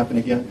not happen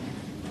again.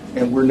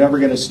 And we're never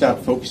going to stop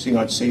focusing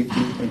on safety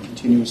and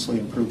continuously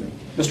improving.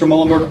 Mr.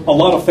 Muilenburg, a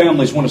lot of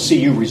families want to see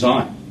you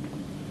resign.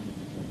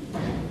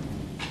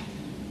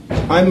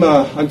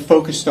 I'm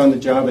focused on the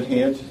job at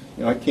hand.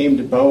 I came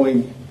to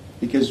Boeing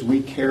because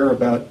we care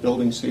about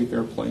building safe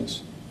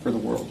airplanes for the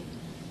world.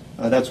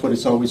 That's what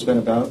it's always been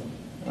about.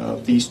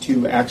 These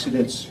two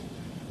accidents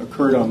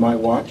occurred on my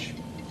watch,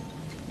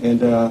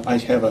 and I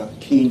have a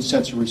keen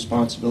sense of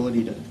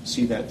responsibility to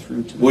see that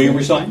through to the Will you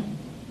resign?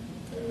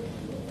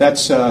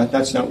 That's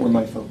not where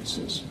my focus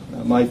is.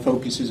 My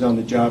focus is on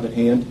the job at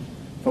hand,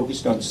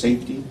 focused on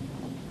safety,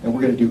 and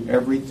we're going to do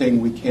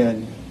everything we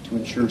can to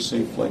ensure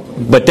safe flight.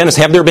 But Dennis,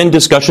 have there been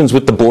discussions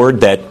with the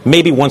board that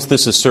maybe once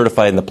this is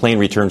certified and the plane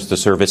returns to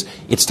service,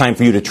 it's time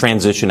for you to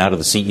transition out of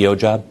the CEO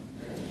job?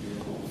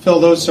 Phil,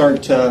 those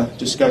aren't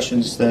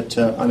discussions that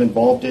I'm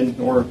involved in,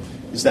 nor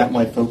is that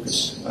my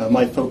focus.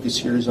 My focus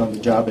here is on the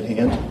job at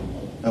hand.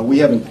 We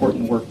have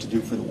important work to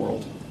do for the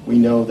world. We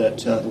know that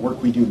the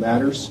work we do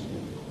matters.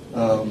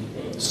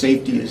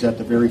 Safety is at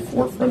the very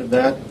forefront of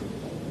that.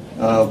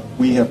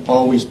 We have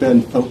always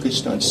been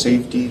focused on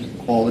safety,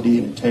 quality,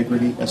 and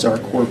integrity as our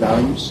core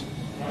values,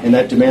 and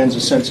that demands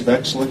a sense of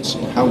excellence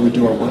in how we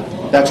do our work.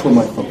 That's where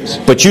my focus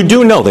is. But you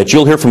do know that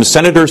you'll hear from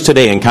senators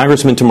today and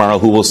congressmen tomorrow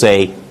who will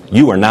say,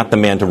 you are not the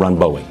man to run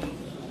Boeing.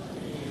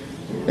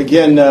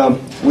 Again,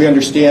 we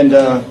understand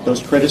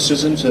those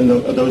criticisms and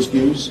those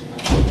views.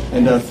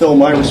 And Phil,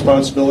 my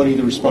responsibility,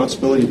 the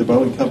responsibility of the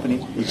Boeing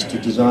company, is to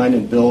design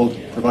and build,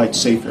 provide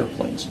safe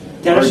airplanes.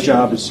 Dennis, our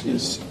job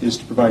is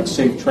to provide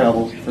safe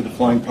travel for the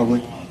flying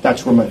public.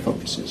 That's where my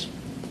focus is.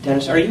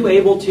 Dennis, are you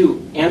able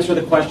to answer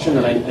the question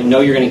that I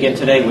know you're going to get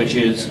today, which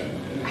is,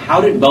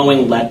 how did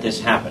Boeing let this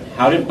happen?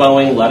 How did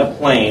Boeing let a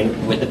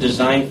plane with a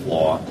design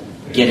flaw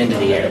get into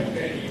the air?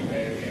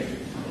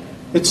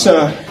 It's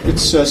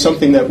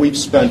something that we've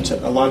spent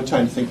a lot of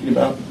time thinking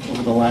about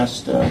over the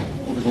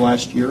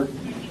last year,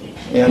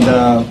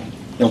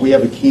 and we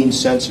have a keen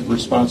sense of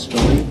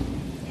responsibility.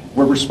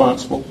 We're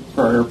responsible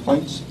for our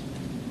airplanes,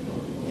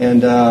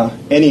 and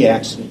any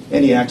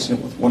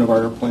accident with one of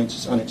our airplanes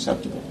is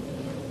unacceptable.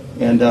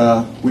 And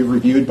we've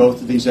reviewed both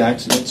of these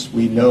accidents.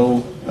 We know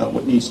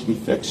what needs to be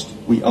fixed.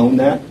 We own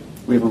that.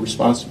 We have a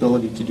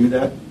responsibility to do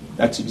that.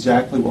 That's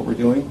exactly what we're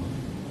doing.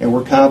 And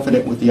we're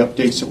confident with the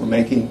updates that we're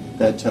making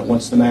that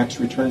once the MAX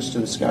returns to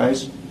the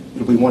skies,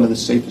 it'll be one of the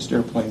safest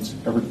airplanes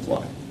ever to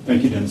fly.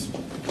 Thank you, Dennis.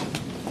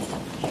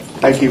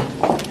 Thank you.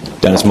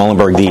 Dennis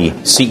Muilenburg, the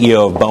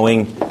CEO of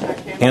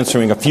Boeing,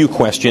 answering a few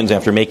questions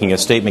after making a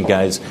statement,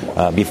 guys,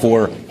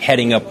 before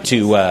heading up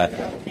to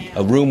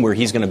a room where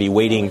he's going to be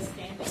waiting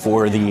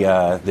for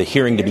the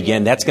hearing to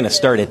begin. That's going to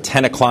start at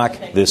 10 o'clock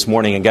this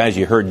morning. And, guys,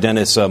 you heard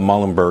Dennis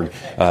Muilenburg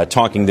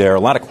talking there.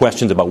 A lot of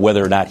questions about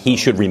whether or not he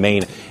should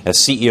remain as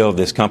CEO of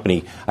this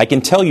company. I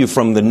can tell you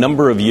from the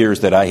number of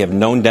years that I have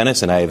known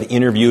Dennis and I have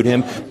interviewed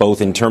him,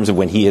 both in terms of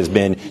when he has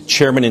been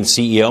chairman and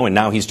CEO and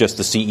now he's just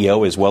the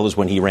CEO, as well as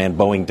when he ran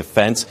Boeing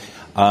Defense.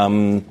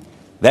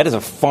 That is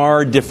a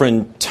far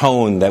different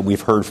tone that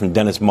we've heard from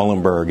Dennis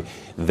Muilenburg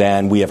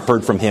than we have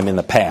heard from him in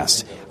the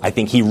past. I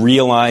think he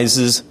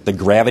realizes the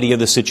gravity of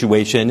the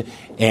situation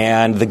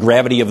and the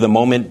gravity of the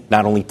moment,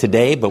 not only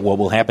today, but what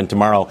will happen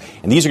tomorrow.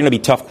 And these are going to be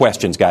tough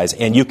questions, guys.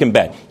 And you can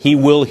bet he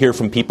will hear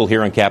from people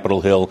here on Capitol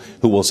Hill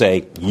who will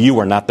say, you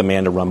are not the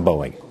man to run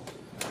Boeing.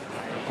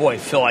 Boy,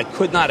 Phil, I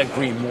could not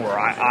agree more.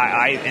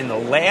 I in the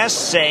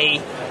last, say,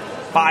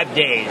 5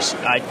 days,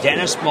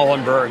 Dennis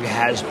Muilenburg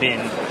has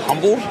been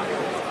humbled.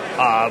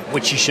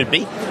 which he should be.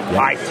 Yeah.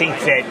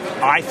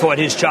 I thought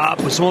his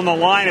job was on the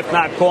line, if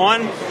not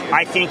gone.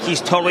 I think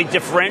he's totally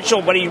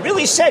differential. What he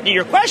really said to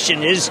your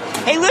question is,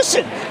 hey,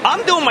 listen,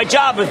 I'm doing my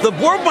job. If the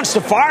board wants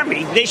to fire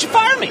me, they should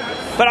fire me.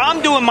 But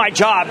I'm doing my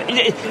job.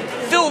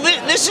 Phil,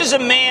 this is a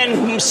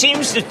man who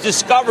seems to have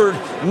discovered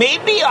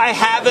maybe I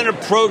haven't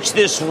approached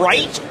this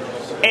right,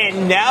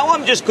 and now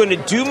I'm just going to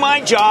do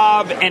my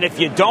job, and if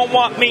you don't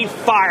want me,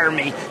 fire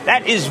me.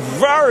 That is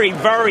very,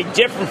 very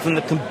different from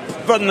the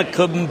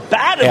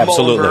combative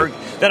Muilenburg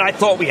that I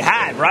thought we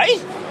had,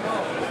 right?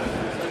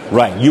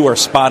 Right. You are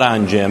spot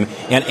on, Jim.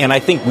 And I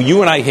think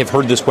you and I have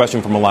heard this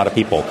question from a lot of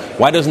people.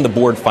 Why doesn't the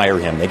board fire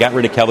him? They got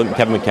rid of Kevin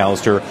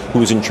McAllister, who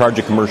was in charge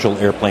of commercial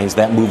airplanes.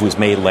 That move was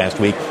made last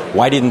week.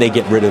 Why didn't they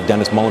get rid of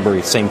Dennis Muilenburg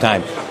at the same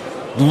time?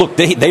 Look,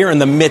 they are in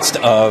the midst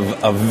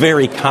of a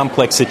very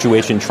complex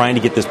situation trying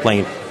to get this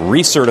plane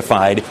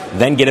recertified,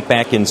 then get it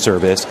back in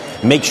service,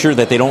 make sure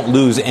that they don't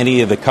lose any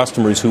of the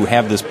customers who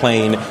have this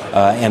plane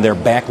and their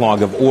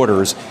backlog of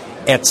orders.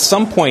 At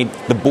some point,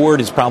 the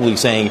board is probably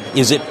saying,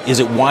 is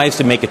it wise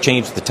to make a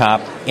change at the top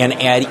and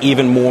add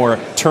even more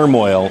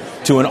turmoil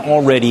to an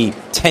already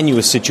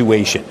tenuous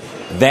situation?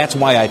 That's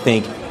why I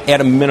think,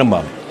 at a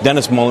minimum,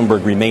 Dennis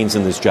Muilenburg remains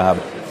in this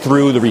job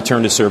through the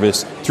return to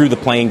service, through the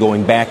plane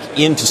going back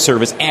into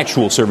service,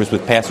 actual service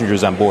with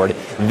passengers on board.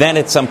 Then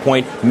at some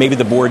point, maybe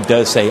the board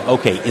does say,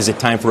 okay, is it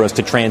time for us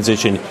to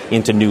transition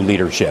into new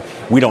leadership?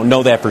 We don't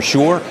know that for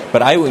sure,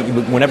 but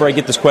whenever I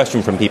get this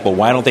question from people,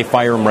 why don't they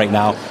fire him right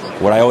now?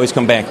 What I always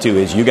come back to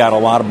is you got a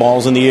lot of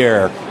balls in the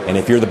air, and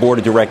if you're the board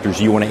of directors,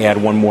 you want to add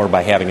one more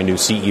by having a new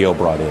CEO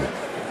brought in.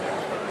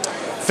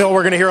 Phil,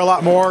 we're going to hear a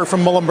lot more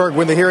from Muilenburg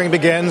when the hearing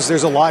begins.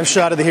 There's a live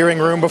shot of the hearing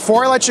room.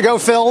 Before I let you go,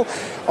 Phil,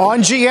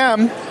 on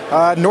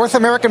GM, North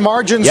American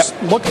margins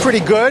look pretty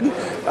good,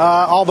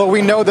 although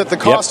we know that the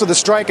cost of the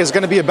strike is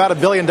going to be about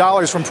 $1 billion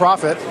from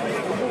profit.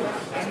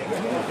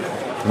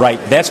 Right.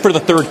 That's for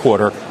the third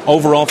quarter.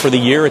 Overall, for the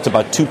year, it's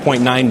about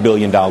 $2.9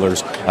 billion.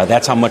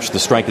 That's how much the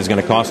strike is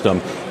going to cost them.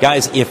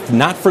 Guys, if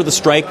not for the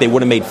strike, they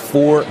would have made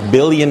 $4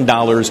 billion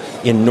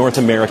in North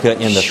America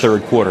in the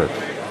third quarter.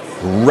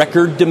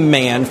 Record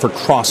demand for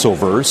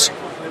crossovers.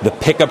 The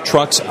pickup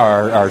trucks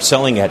are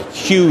selling at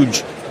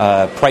huge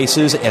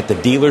prices at the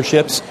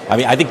dealerships. I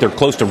mean, I think they're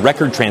close to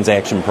record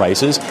transaction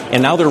prices,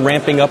 and now they're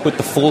ramping up with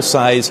the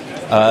full-size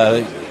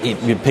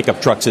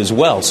pickup trucks as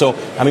well. So,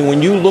 I mean,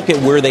 when you look at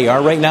where they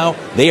are right now,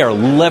 they are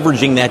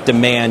leveraging that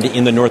demand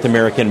in the North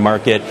American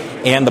market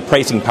and the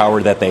pricing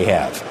power that they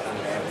have.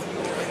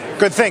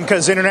 Good thing,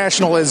 because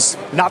international is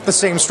not the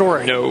same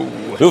story. No.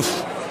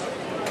 Oof.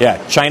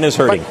 Yeah, China's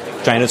hurting.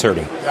 China's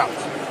hurting.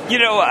 Yeah. You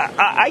know,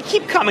 I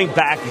keep coming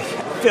back,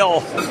 Phil.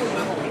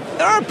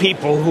 There are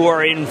people who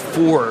are in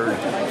Ford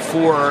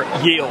for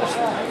yield.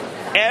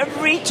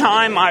 Every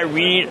time I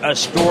read a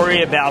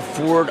story about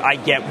Ford, I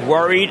get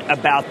worried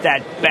about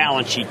that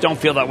balance sheet. Don't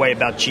feel that way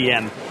about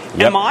GM.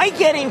 Yep. Am I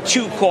getting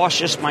too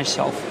cautious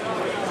myself?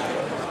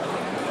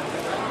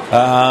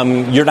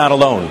 You're not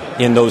alone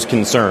in those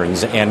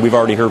concerns, and we've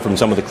already heard from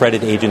some of the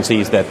credit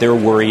agencies that they're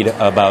worried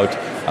about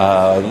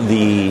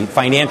the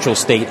financial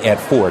state at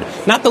Ford.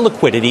 Not the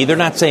liquidity. They're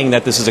not saying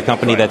that this is a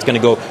company that's going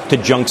to go to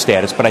junk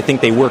status, but I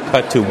think they were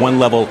cut to one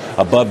level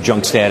above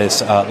junk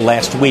status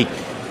last week.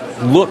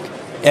 Look,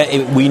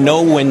 we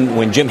know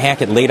when Jim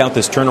Hackett laid out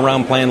this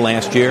turnaround plan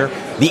last year,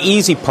 the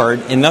easy part,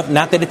 and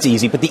not that it's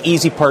easy, but the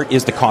easy part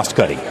is the cost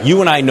cutting.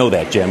 You and I know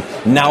that, Jim.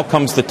 Now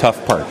comes the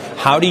tough part.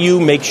 How do you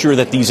make sure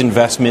that these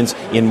investments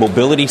in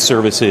mobility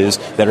services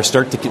that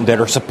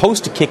are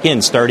supposed to kick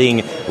in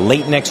starting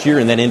late next year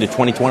and then into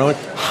 2021,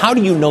 how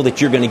do you know that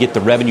you're going to get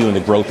the revenue and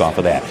the growth off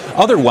of that?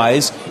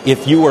 Otherwise,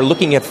 if you are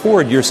looking at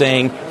Ford, you're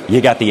saying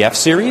you got the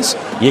F-Series,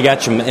 you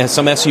got some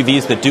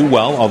SUVs that do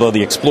well, although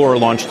the Explorer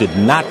launch did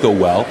not go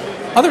well.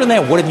 Other than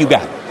that, what have you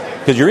got?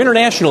 Because your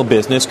international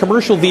business,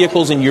 commercial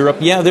vehicles in Europe,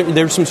 yeah,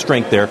 there's some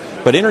strength there.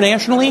 But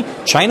internationally,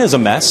 China's a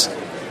mess.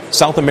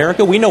 South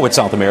America, we know what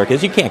South America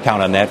is. You can't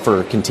count on that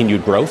for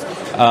continued growth.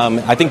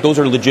 I think those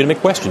are legitimate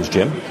questions,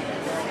 Jim.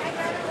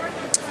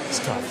 It's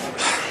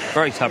tough.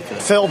 Very tough for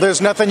them. Phil,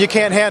 there's nothing you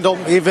can't handle,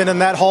 even in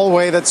that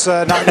hallway that's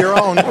not your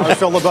own.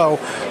 Phil LeBeau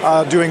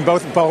doing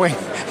both Boeing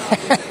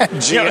and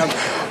GM.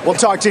 Yeah. We'll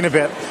talk to you in a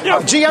bit. Yeah.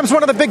 GM's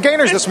one of the big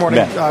gainers this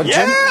morning. Jim?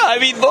 I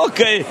mean, look,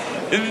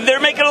 they're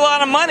making a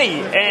lot of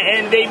money,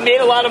 and they made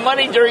a lot of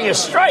money during a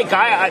strike.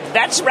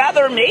 That's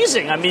rather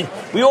amazing. I mean,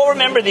 we all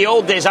remember the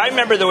old days. I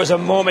remember there was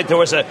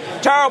a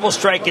terrible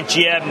strike at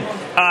GM,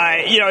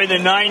 in the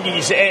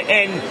 90s,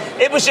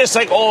 and it was just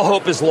like all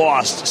hope is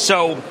lost.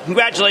 So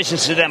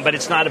congratulations to them, but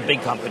it's not a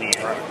big company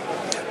anymore.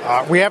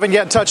 We haven't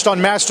yet touched on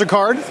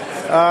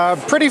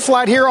MasterCard. Pretty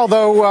flat here,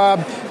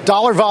 although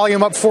dollar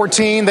volume up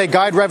 14. They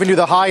guide revenue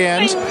the high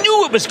end. I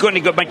knew it it was going to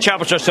go. My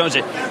travel trust owns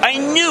it. I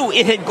knew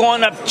it had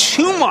gone up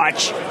too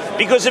much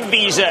because of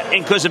Visa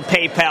and because of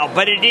PayPal,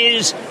 but it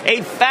is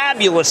a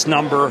fabulous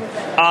number.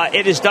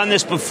 It has done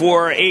this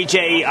before.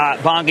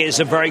 AJ Bonga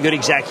is a very good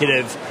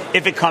executive.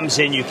 If it comes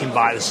in, you can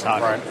buy the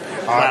stock. Right.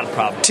 Not a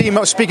problem.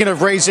 T-Mo, speaking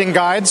of raising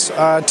guides,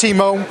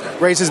 T-Mo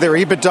raises their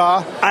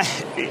EBITDA.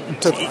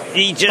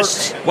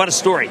 What a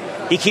story.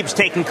 He keeps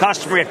taking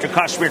customer after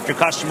customer after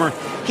customer.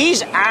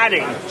 He's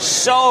adding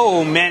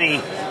so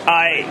many.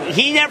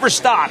 He never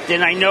stopped,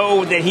 and I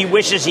know that he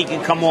wishes he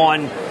could come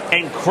on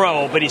and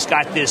crow, but he's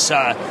got this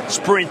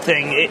Sprint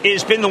thing.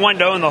 It's been the one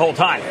to own the whole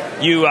time.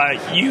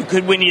 You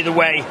could win either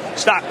way.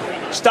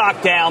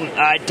 Stock down.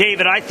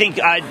 David, I think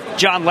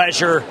John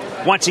Leisure,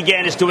 once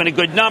again, is doing a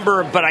good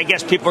number, but I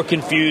guess people are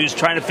confused,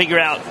 trying to figure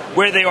out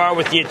where they are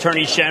with the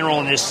Attorney General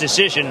in this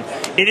decision.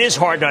 It is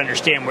hard to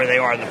understand where they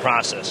are in the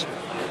process.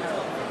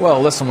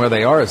 Well, listen, where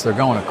they are is they're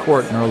going to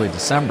court in early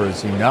December,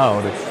 as you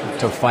know,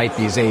 to fight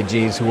these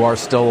AGs who are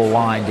still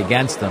aligned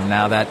against them.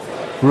 Now that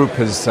group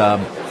has a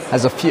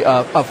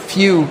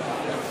few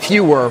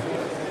fewer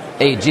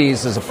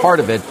AGs as a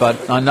part of it,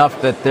 but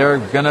enough that they're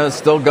going to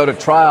still go to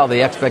trial.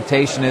 The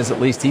expectation is,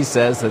 at least he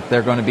says, that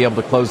they're going to be able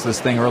to close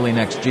this thing early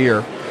next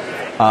year.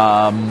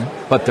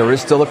 But there is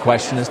still a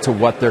question as to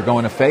what they're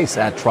going to face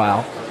at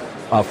trial.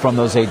 From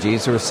those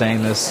AGs who are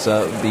saying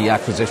the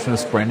acquisition of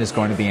Sprint is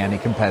going to be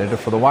anti-competitive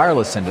for the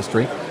wireless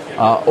industry,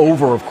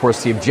 over, of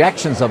course, the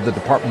objections of the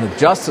Department of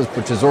Justice,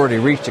 which has already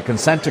reached a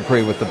consent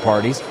decree with the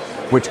parties,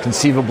 which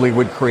conceivably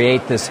would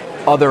create this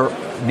other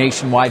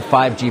nationwide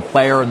 5G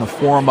player in the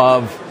form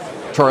of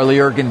Charlie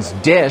Ergen's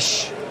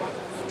Dish,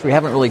 which we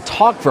haven't really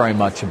talked very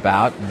much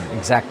about, and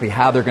exactly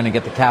how they're going to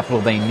get the capital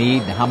they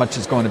need and how much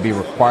is going to be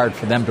required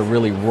for them to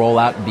really roll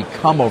out and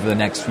become, over the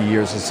next few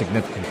years, a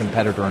significant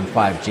competitor in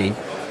 5G.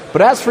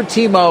 But as for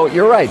T-Mo,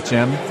 you're right,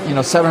 Jim.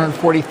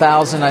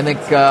 740,000, I think,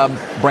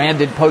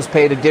 branded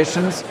postpaid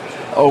additions,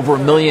 over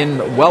 1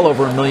 million, well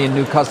over 1 million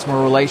new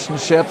customer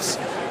relationships,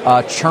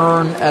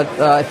 churn at,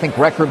 I think,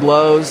 record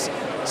lows.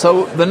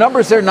 So the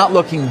numbers there not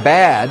looking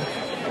bad.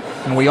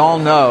 And we all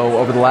know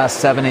over the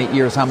last 7-8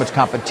 years how much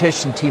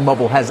competition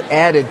T-Mobile has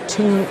added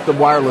to the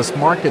wireless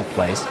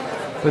marketplace.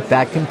 But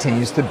that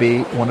continues to be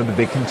one of the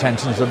big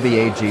contentions of the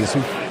AGs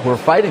who are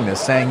fighting this,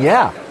 saying,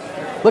 yeah,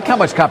 look how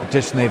much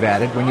competition they've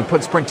added. When you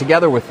put Sprint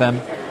together with them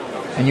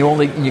and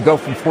you go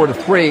from 4 to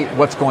 3,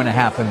 what's going to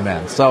happen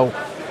then? So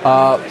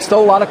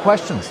still a lot of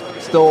questions.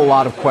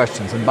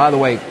 And by the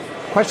way,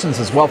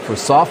 questions as well for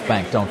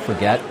SoftBank, don't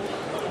forget,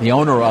 the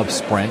owner of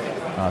Sprint,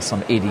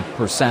 some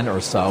 80% or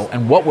so.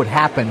 And what would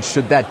happen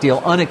should that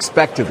deal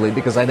unexpectedly,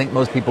 because I think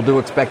most people do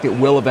expect it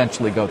will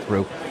eventually go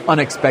through,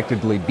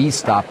 unexpectedly be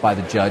stopped by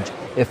the judge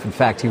if, in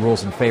fact, he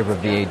rules in favor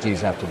of the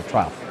AGs after the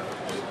trial.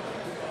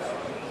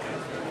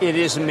 It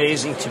is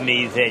amazing to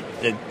me that,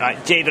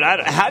 David,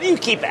 how do you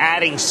keep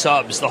adding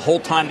subs the whole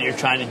time that you're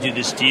trying to do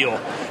this deal?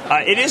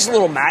 It is a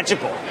little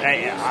magical.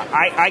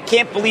 I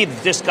can't believe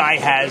that this guy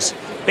has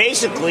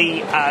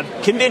basically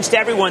convinced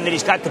everyone that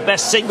he's got the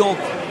best signal,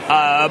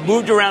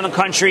 moved around the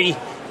country.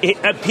 It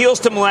appeals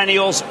to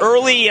millennials.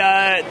 Early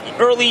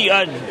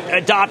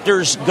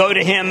adopters go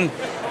to him.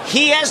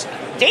 He has,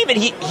 David,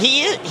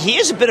 he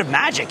is a bit of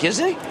magic,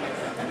 isn't he?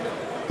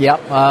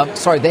 Yeah,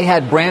 they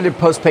had branded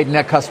postpaid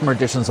net customer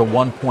additions of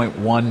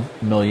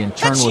 1.1 million.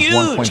 Churn was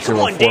 1.04%. Come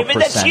on, David,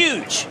 that's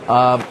huge.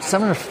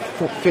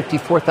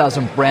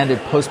 754,000 branded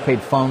postpaid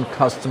phone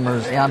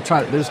customers. Yeah,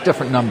 there's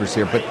different numbers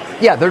here, but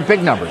yeah, they're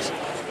big numbers.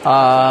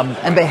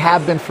 And they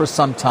have been for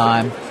some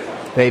time.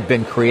 They've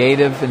been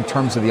creative in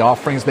terms of the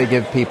offerings they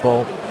give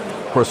people.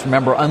 Of course,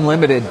 remember,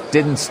 Unlimited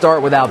didn't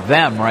start without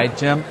them, right,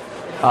 Jim?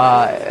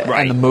 Right.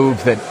 And the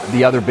move that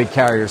the other big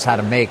carriers had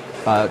to make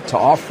to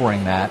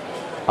offering that.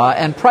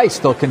 And price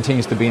still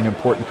continues to be an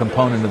important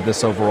component of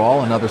this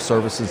overall, and other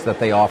services that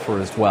they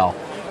offer as well.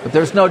 But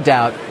there's no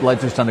doubt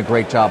Ledger's done a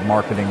great job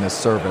marketing this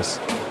service.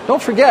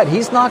 Don't forget,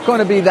 he's not going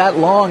to be that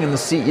long in the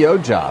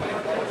CEO job.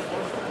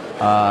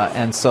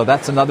 And so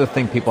that's another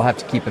thing people have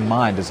to keep in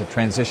mind, as a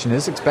transition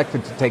is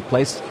expected to take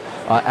place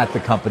at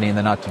the company in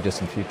the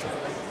not-too-distant future.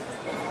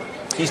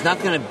 He's not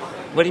going to...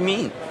 What do you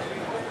mean?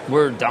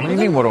 We're done with him? What do you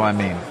mean, what do I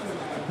mean?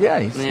 Yeah,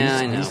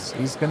 I know.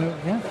 He's going to...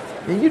 Yeah.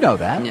 You know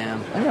that. Yeah.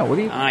 I know. What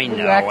are you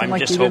acting like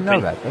you didn't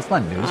know that? That's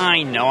not news.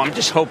 I know. I'm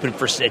just hoping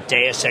for a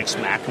Deus Ex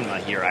Machina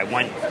here. I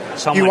want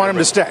someone... You want him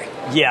to stay?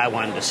 Yeah, I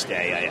want him to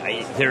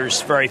stay.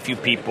 There's very few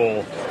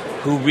people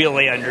who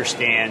really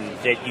understand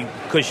that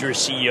because you're a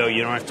CEO,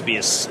 you don't have to be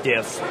a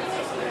stiff.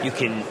 You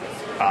can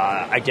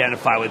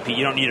identify with people.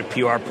 You don't need a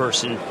PR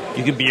person.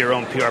 You can be your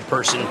own PR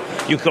person.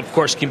 You, of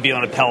course, can be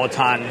on a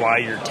Peloton while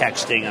you're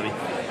texting. I mean,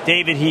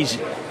 David,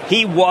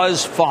 he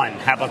was fun.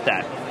 How about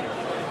that?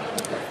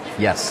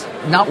 Yes.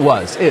 Not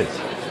was, is.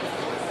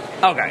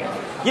 Okay.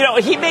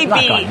 He may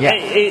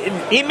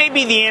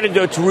be the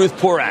antidote to Ruth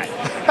Porat.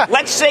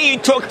 Let's say you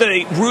took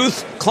the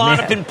Ruth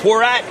Klonopin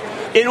Porat.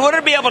 In order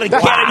to be able to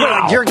get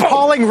it, you're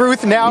calling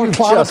Ruth now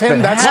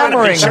Klonopin. That's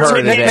hammering her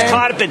today.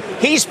 Klonopin.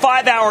 He's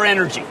 5-hour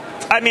energy.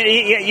 I mean,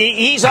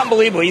 he's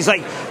unbelievable. He's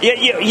like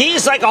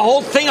a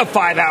whole thing of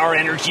 5-hour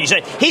energy.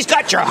 He's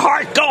got your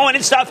heart going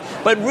and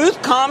stuff. But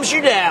Ruth calms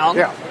you down,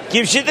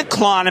 gives you the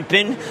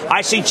Klonopin.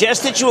 I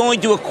suggest that you only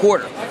do a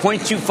quarter,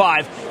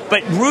 0.25.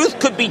 But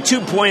Ruth could be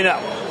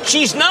 2.0.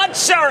 She's not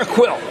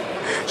Seroquel.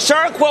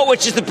 Seroquel,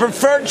 which is the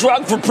preferred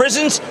drug for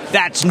prisons,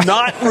 that's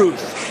not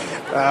Ruth.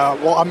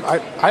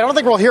 I don't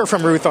think we'll hear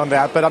from Ruth on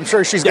that, but I'm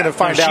sure she's going to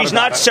find out. She's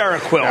not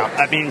Seroquel. Yeah.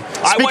 I mean,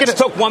 I once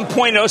took 1.0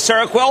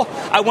 Seroquel.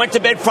 I went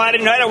to bed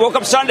Friday night. I woke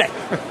up Sunday.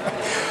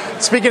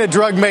 Speaking of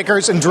drug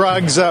makers and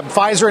drugs,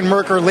 Pfizer and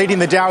Merck are leading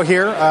the Dow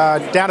here,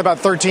 down about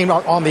 13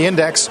 on the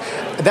index.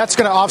 That's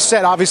going to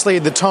offset, obviously,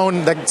 the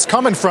tone that's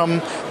coming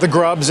from the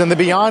grubs and the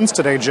Beyonds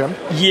today, Jim.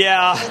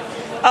 Yeah.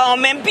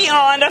 And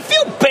Beyond, I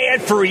feel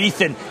bad for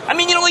Ethan. I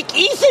mean, like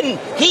Ethan,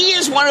 he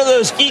is one of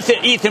those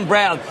Ethan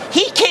Brown.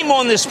 He came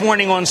on this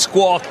morning on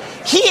Squawk.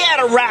 He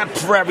had a rap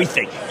for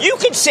everything. You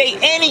could say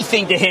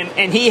anything to him,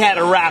 and he had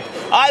a rap.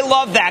 I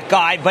love that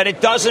guy, but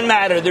it doesn't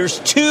matter. There's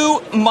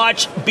too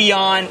much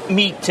Beyond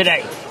meat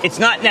today. It's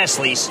not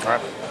Nestle's.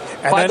 Right.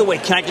 By the way,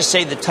 can I just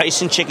say the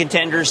Tyson chicken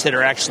tenders that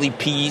are actually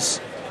peas,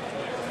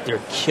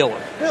 they're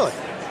killer. Really?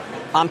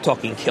 I'm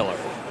talking killer.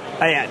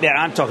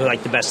 I'm talking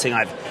like the best thing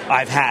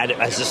I've had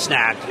as a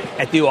snack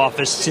at the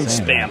office since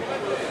Spam.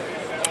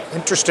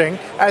 Interesting.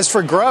 As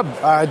for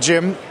Grub,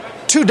 Jim,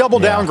 2 double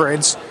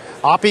downgrades.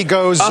 Oppie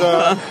goes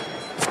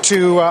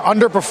to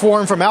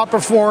underperform from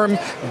outperform.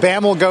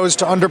 BAML goes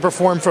to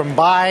underperform from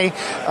buy.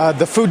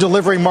 The food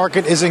delivery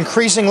market is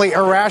increasingly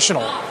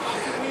irrational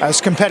as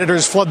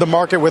competitors flood the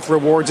market with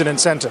rewards and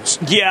incentives.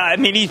 Yeah, I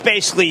mean, he's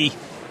basically...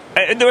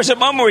 there was a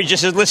moment where he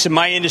just said, listen,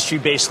 my industry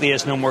basically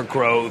has no more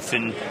growth,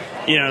 and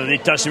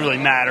it doesn't really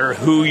matter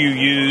who you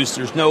use.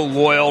 There's no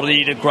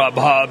loyalty to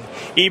Grubhub.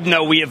 Even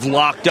though we have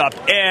locked up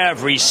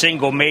every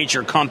single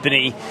major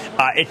company,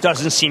 it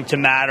doesn't seem to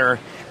matter.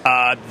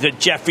 The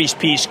Jeffries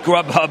piece,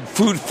 Grubhub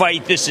food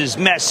fight, this is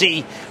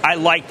messy. I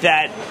like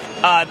that.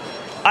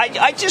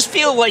 I just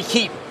feel like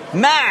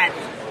Matt,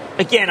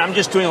 again, I'm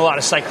just doing a lot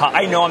of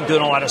I know I'm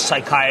doing a lot of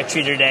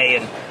psychiatry today,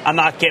 and I'm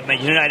not getting my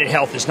United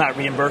Health is not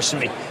reimbursing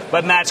me.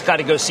 But Matt's got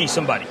to go see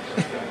somebody.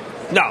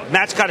 No,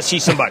 Matt's got to see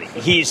somebody.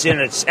 He's in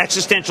an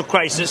existential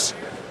crisis.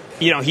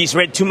 He's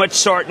read too much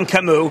Sartre and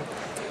Camus.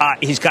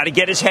 He's got to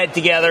get his head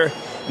together.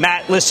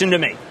 Matt, listen to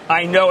me.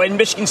 I know, and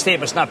Michigan State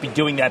must not be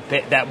doing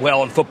that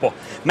well in football.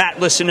 Matt,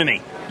 listen to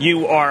me.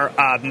 You are.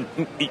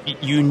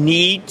 You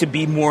need to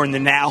be more in the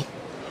now.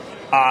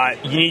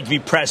 You need to be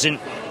present.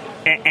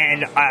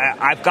 And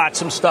I've got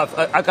some stuff.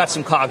 I've got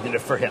some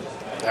cognitive for him.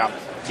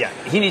 Yeah.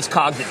 He needs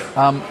cognitive.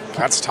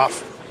 That's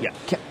tough. Yeah.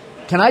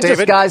 Can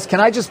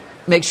I just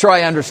make sure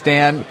I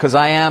understand, because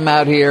I am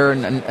out here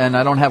and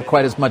I don't have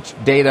quite as much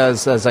data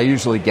as I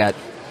usually get.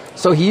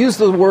 So he used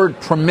the word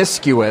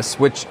promiscuous,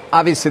 which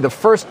obviously the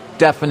first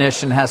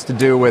definition has to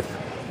do with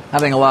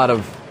having a lot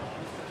of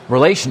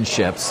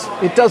relationships.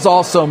 It does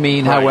also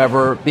mean,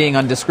 however, being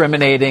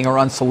undiscriminating or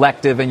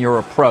unselective in your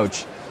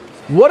approach.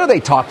 What are they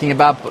talking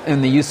about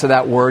in the use of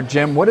that word,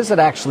 Jim? What does it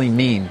actually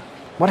mean?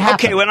 What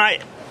happened?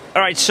 Okay,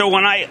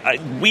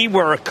 we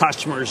were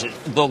customers at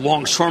the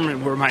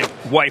Longshoreman, where my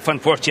wife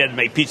unfortunately had to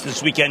make pizza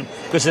this weekend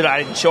because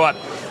I didn't show up.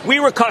 We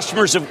were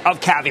customers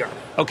of Caviar.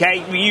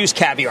 Okay, we used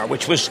Caviar,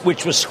 which was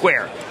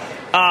Square.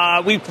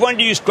 We wanted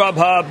to use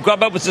Grubhub.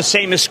 Grubhub was the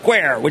same as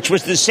Square, which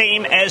was the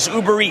same as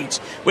Uber Eats,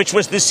 which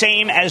was the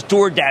same as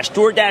DoorDash.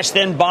 DoorDash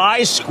then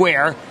buys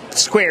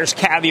Square's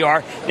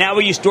Caviar. Now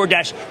we use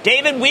DoorDash.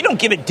 David, we don't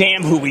give a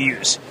damn who we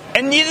use,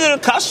 and neither do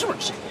the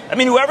customers. I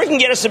mean, whoever can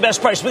get us the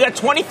best price. We got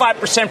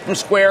 25% from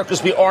Square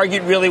because we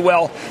argued really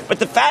well. But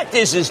the fact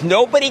is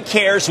nobody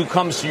cares who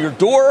comes to your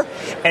door,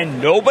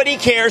 and nobody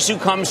cares who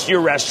comes to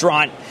your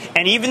restaurant.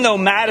 And even though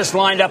Matt has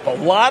lined up a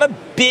lot of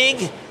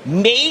big,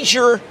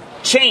 major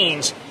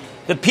chains,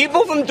 the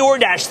people from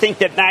DoorDash think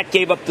that Matt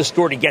gave up the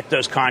store to get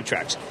those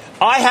contracts.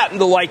 I happen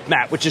to like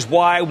Matt, which is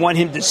why I want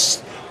him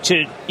to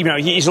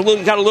he's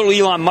got a little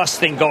Elon Musk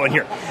thing going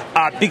here,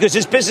 because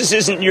his business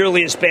isn't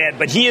nearly as bad,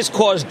 but he has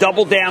caused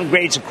double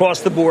downgrades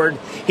across the board.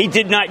 He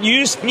did not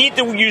need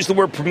to use the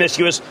word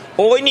promiscuous.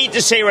 All we need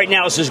to say right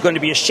now is there's going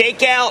to be a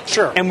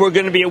shakeout, and we're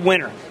going to be a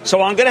winner.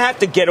 So I'm going to have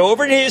to get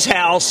over to his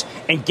house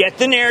and get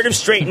the narrative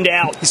straightened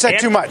out. He said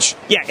too much.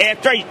 Yeah,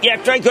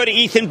 after I go to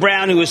Ethan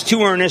Brown, who is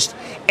too earnest,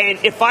 and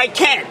if I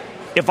can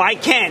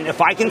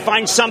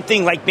find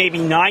something like maybe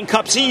 9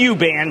 cups of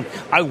U-Ban,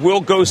 I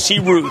will go see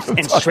Ruth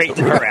and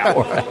straighten her out.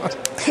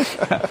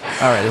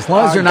 All right, as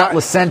long as you're not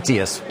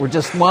licentious, we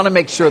just want to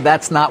make sure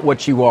that's not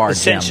what you are,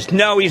 Jim.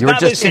 No, he's you're not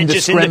just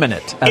licentious.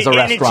 Indiscriminate as a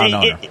restaurant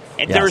owner.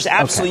 There's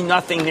absolutely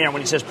nothing there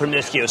when he says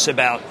promiscuous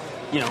about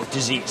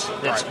disease.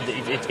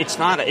 It's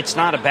not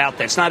about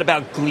that. It's not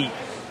about GLEAT.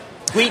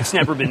 GLEAT's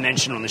never been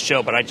mentioned on the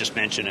show, but I just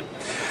mentioned it.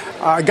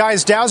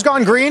 Guys, Dow's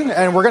gone green,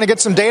 and we're going to get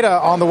some data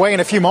on the way in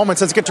a few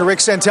moments. Let's get to Rick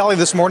Santelli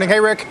this morning. Hey,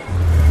 Rick.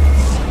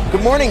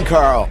 Good morning,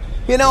 Carl.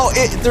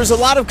 There's a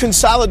lot of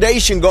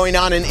consolidation going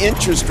on in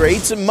interest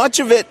rates, and much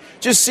of it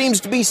just seems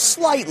to be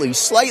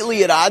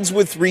slightly at odds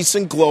with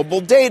recent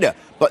global data.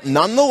 But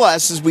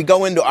nonetheless, as we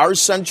go into our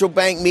central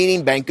bank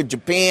meeting, Bank of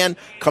Japan,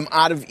 come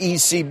out of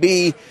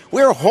ECB,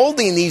 we're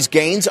holding these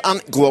gains on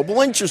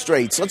global interest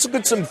rates. Let's look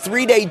at some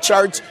 3-day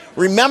charts,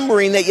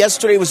 remembering that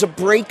yesterday was a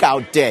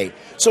breakout day.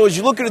 So as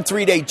you look at a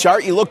 3-day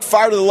chart, you look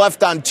far to the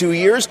left on 2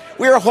 years,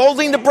 we are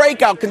holding the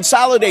breakout,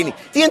 consolidating.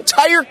 The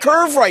entire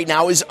curve right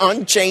now is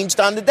unchanged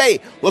on the day.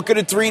 Look at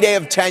a 3-day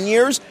of 10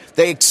 years.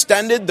 They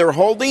extended their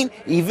holding.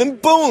 Even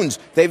Boons,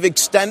 they've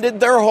extended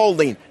their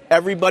holding.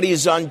 Everybody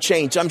is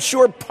unchanged. I'm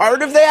sure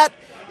part of that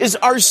is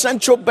our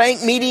central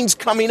bank meetings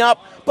coming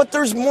up, but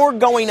there's more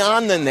going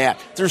on than that.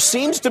 There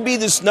seems to be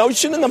this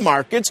notion in the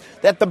markets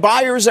that the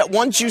buyers that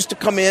once used to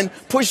come in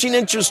pushing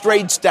interest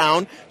rates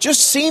down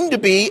just seem to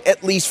be,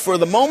 at least for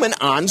the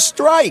moment, on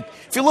strike.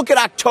 If you look at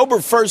October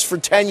 1st for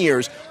 10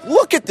 years,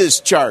 look at this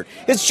chart.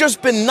 It's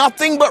just been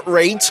nothing but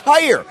rates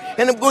higher.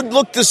 And it would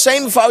look the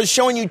same if I was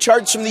showing you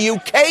charts from the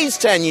UK's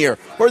 10-year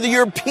or the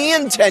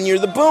European 10-year,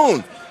 the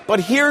Boon. But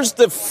here's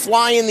the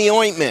fly in the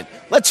ointment.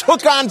 Let's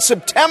hook on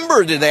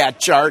September to that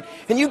chart,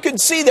 and you can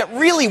see that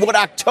really what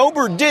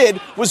October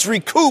did was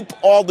recoup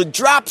all the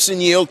drops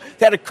in yield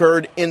that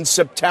occurred in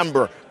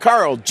September.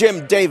 Carl,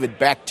 Jim, David,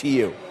 back to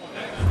you.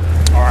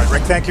 All right,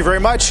 Rick, thank you very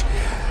much.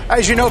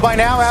 As you know by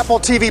now, Apple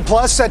TV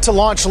Plus set to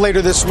launch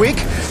later this week.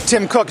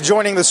 Tim Cook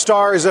joining the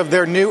stars of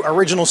their new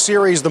original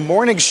series, The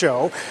Morning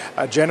Show.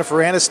 Jennifer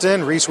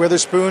Aniston, Reese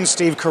Witherspoon,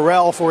 Steve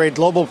Carell for a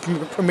global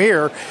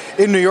premiere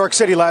in New York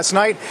City last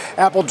night.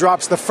 Apple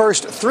drops the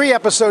first 3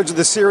 episodes of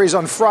the series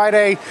on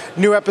Friday.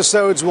 New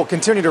episodes will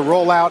continue to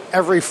roll out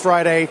every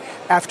Friday.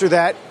 After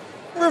that,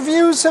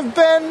 reviews have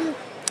been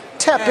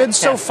tepid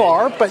so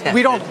far, but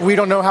we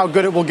don't know how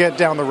good it will get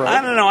down the road.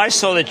 I don't know. I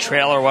saw the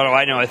trailer. What do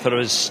I know? I thought it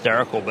was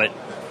hysterical, but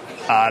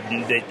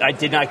I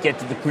did not get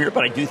to the premiere,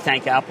 but I do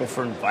thank Apple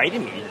for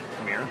inviting me to the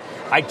premiere.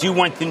 I do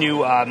want the new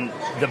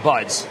the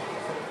Buds,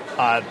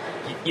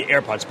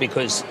 AirPods,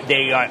 because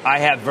I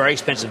have very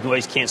expensive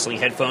noise-canceling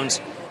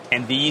headphones,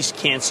 and these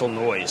cancel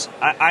noise.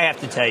 I have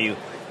to tell you,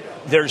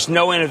 there's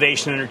no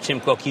innovation under Tim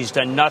Cook. He's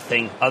done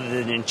nothing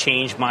other than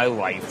change my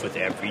life with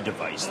every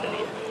device that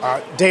he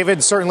has.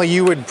 David, certainly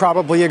you would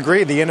probably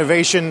agree. The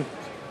innovation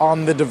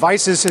on the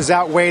devices has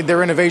outweighed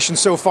their innovation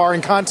so far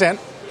in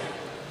content.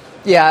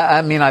 Yeah,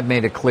 I mean, I've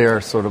made it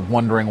clear, sort of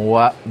wondering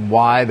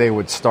why they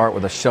would start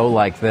with a show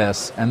like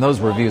this, and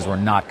those reviews were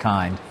not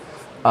kind.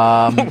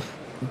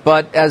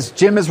 But as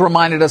Jim has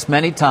reminded us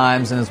many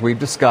times, and as we've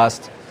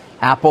discussed,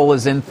 Apple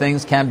is in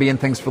things, can be in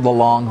things for the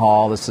long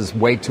haul. This is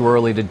way too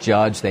early to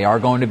judge. They are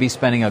going to be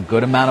spending a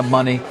good amount of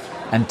money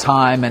and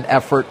time and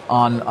effort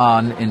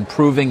on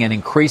improving and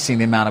increasing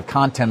the amount of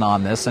content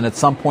on this, and at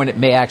some point it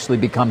may actually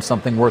become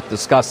something worth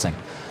discussing.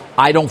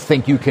 I don't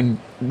think you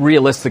can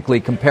realistically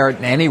compare it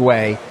in any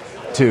way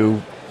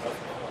to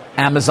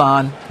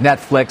Amazon,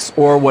 Netflix,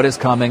 or what is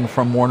coming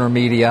from Warner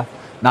Media,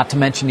 not to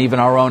mention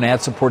even our own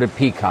ad-supported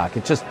Peacock.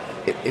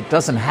 It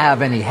doesn't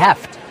have any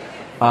heft,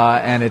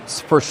 and its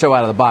first show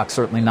out of the box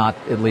certainly not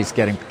at least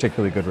getting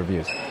particularly good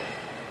reviews.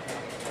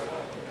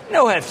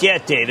 No heft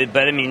yet, David,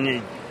 but I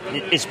mean,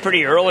 it's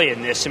pretty early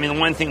in this. I mean, the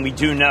one thing we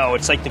do know,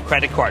 it's like the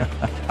credit card.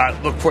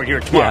 Look for it here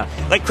tomorrow.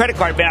 Yeah. Like credit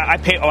card, I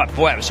pay. Oh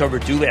boy, I was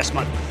overdue last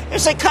month.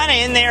 It's like kind of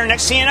in there.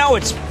 Next thing you know,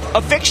 it's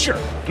a fixture.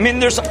 I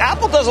mean,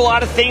 Apple does a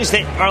lot of things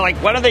that are like,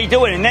 what are they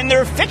doing? And then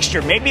they're a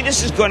fixture. Maybe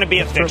this is going to be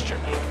a fixture.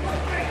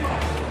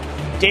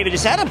 David,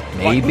 is that a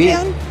button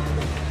down?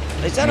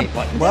 Is that a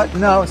button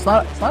down? No, it's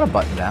not. It's not a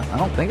button down. I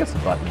don't think it's a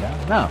button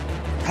down. No.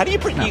 How do you?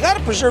 You got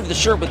to preserve the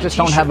shirt with just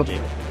the T-shirt. Don't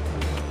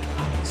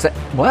have a.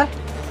 What?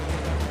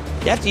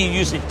 You have to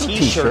use a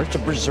T-shirt to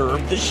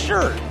preserve the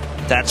shirt.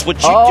 That's what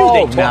you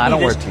do. I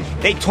don't wear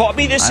T-shirts. They taught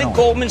me this at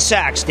Goldman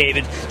Sachs,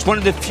 David. It's one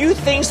of the few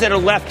things that are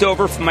left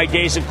over from my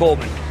days at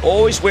Goldman.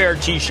 Always wear a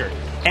T-shirt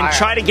and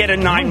try to get a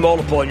 9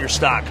 multiple in your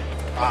stock.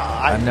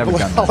 I've never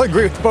done that. I'll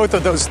agree with both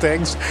of those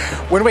things.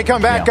 When we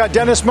come back,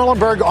 Dennis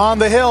Muilenburg on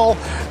the Hill,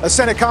 a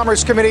Senate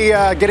Commerce Committee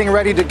getting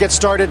ready to get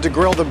started to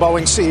grill the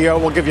Boeing CEO.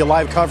 We'll give you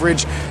live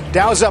coverage.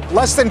 Dow's up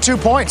less than 2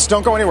 points.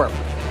 Don't go anywhere.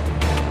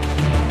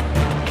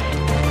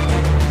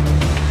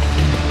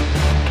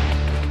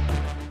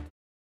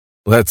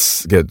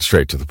 Let's get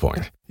straight to the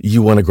point.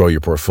 You want to grow your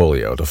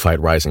portfolio to fight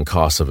rising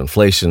costs of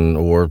inflation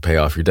or pay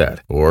off your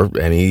debt, or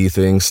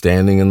anything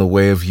standing in the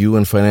way of you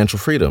and financial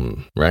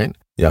freedom, right?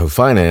 Yahoo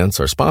Finance,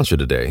 our sponsor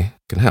today,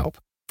 can help.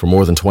 For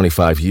more than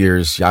 25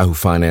 years, Yahoo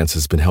Finance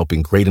has been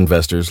helping great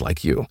investors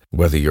like you.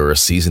 Whether you're a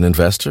seasoned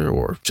investor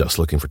or just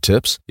looking for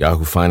tips,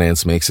 Yahoo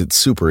Finance makes it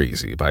super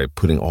easy by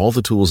putting all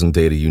the tools and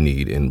data you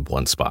need in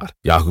one spot.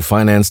 Yahoo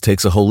Finance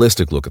takes a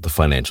holistic look at the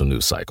financial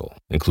news cycle,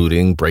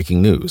 including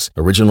breaking news,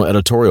 original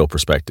editorial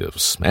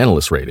perspectives,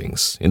 analyst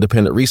ratings,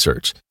 independent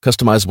research,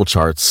 customizable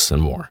charts,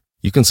 and more.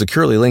 You can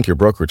securely link your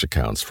brokerage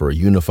accounts for a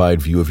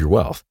unified view of your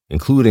wealth,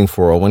 including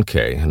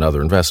 401k and other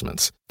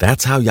investments.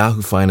 That's how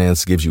Yahoo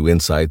Finance gives you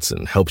insights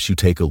and helps you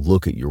take a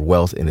look at your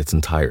wealth in its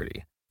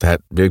entirety.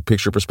 That big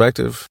picture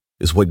perspective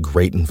is what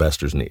great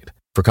investors need.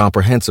 For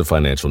comprehensive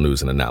financial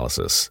news and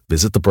analysis,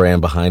 visit the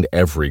brand behind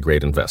every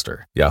great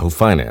investor,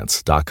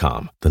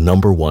 yahoofinance.com, the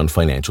 #1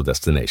 financial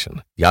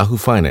destination,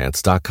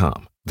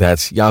 yahoofinance.com.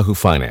 That's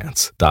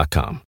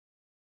yahoofinance.com.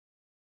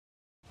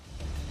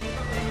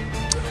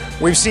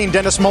 We've seen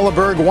Dennis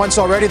Muilenburg once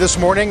already this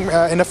morning.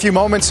 In a few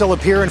moments, he'll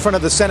appear in front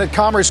of the Senate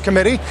Commerce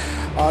Committee,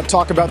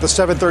 talk about the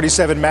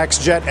 737 MAX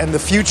jet and the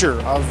future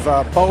of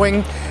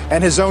Boeing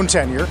and his own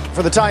tenure.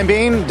 For the time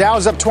being,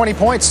 Dow's up 20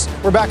 points.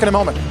 We're back in a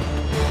moment.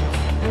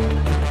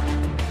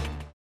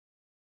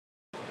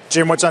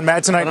 Jim, what's on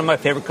Mad tonight? One of my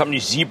favorite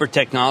companies, Zebra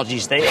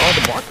Technologies. They are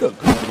the barcode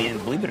company,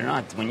 and believe it or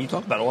not, when you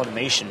talk about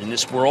automation in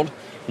this world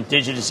and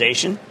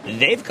digitization,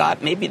 they've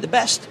got maybe the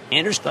best.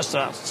 Anders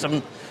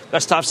Gustafsson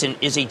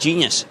is a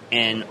genius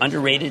and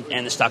underrated,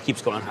 and the stock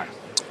keeps going higher.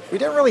 We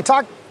didn't really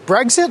talk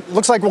Brexit.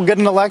 Looks like we'll get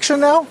an election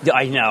now.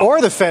 I know. Or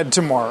the Fed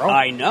tomorrow.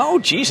 I know.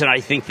 Geez, and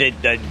I think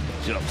that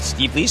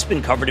Steve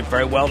Leisman covered it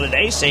very well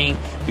today, saying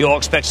we all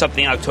expect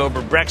something in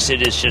October.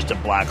 Brexit is just a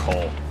black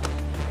hole.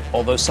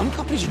 Although some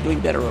companies are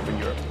doing better over in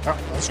Europe. Oh,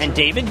 and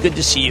David, good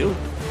to see you.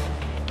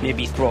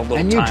 Maybe throw a little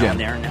and you, time Jim. on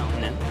there now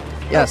and then.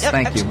 Yes,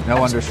 thank you.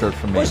 No undershirt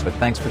for me, but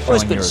thanks for showing yours.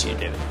 Always good to see you,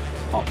 David.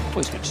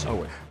 Always good to see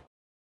you.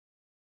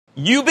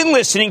 You've been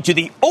listening to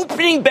the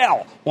opening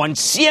bell on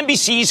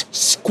CNBC's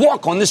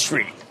Squawk on the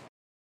Street.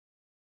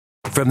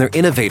 From their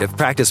innovative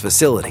practice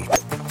facility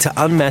to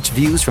unmatched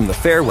views from the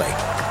fairway,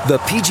 the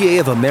PGA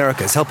of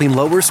America is helping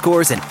lower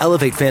scores and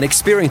elevate fan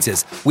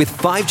experiences with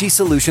 5G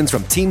solutions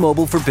from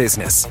T-Mobile for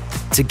Business.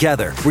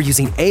 Together, we're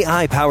using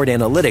AI-powered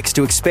analytics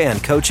to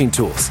expand coaching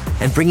tools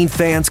and bringing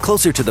fans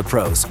closer to the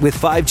pros with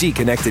 5G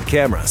connected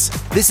cameras.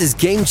 This is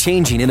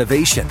game-changing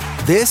innovation.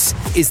 This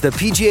is the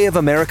PGA of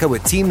America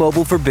with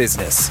T-Mobile for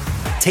Business.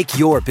 Take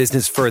your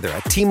business further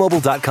at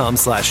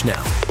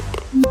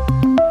T-Mobile.com/now.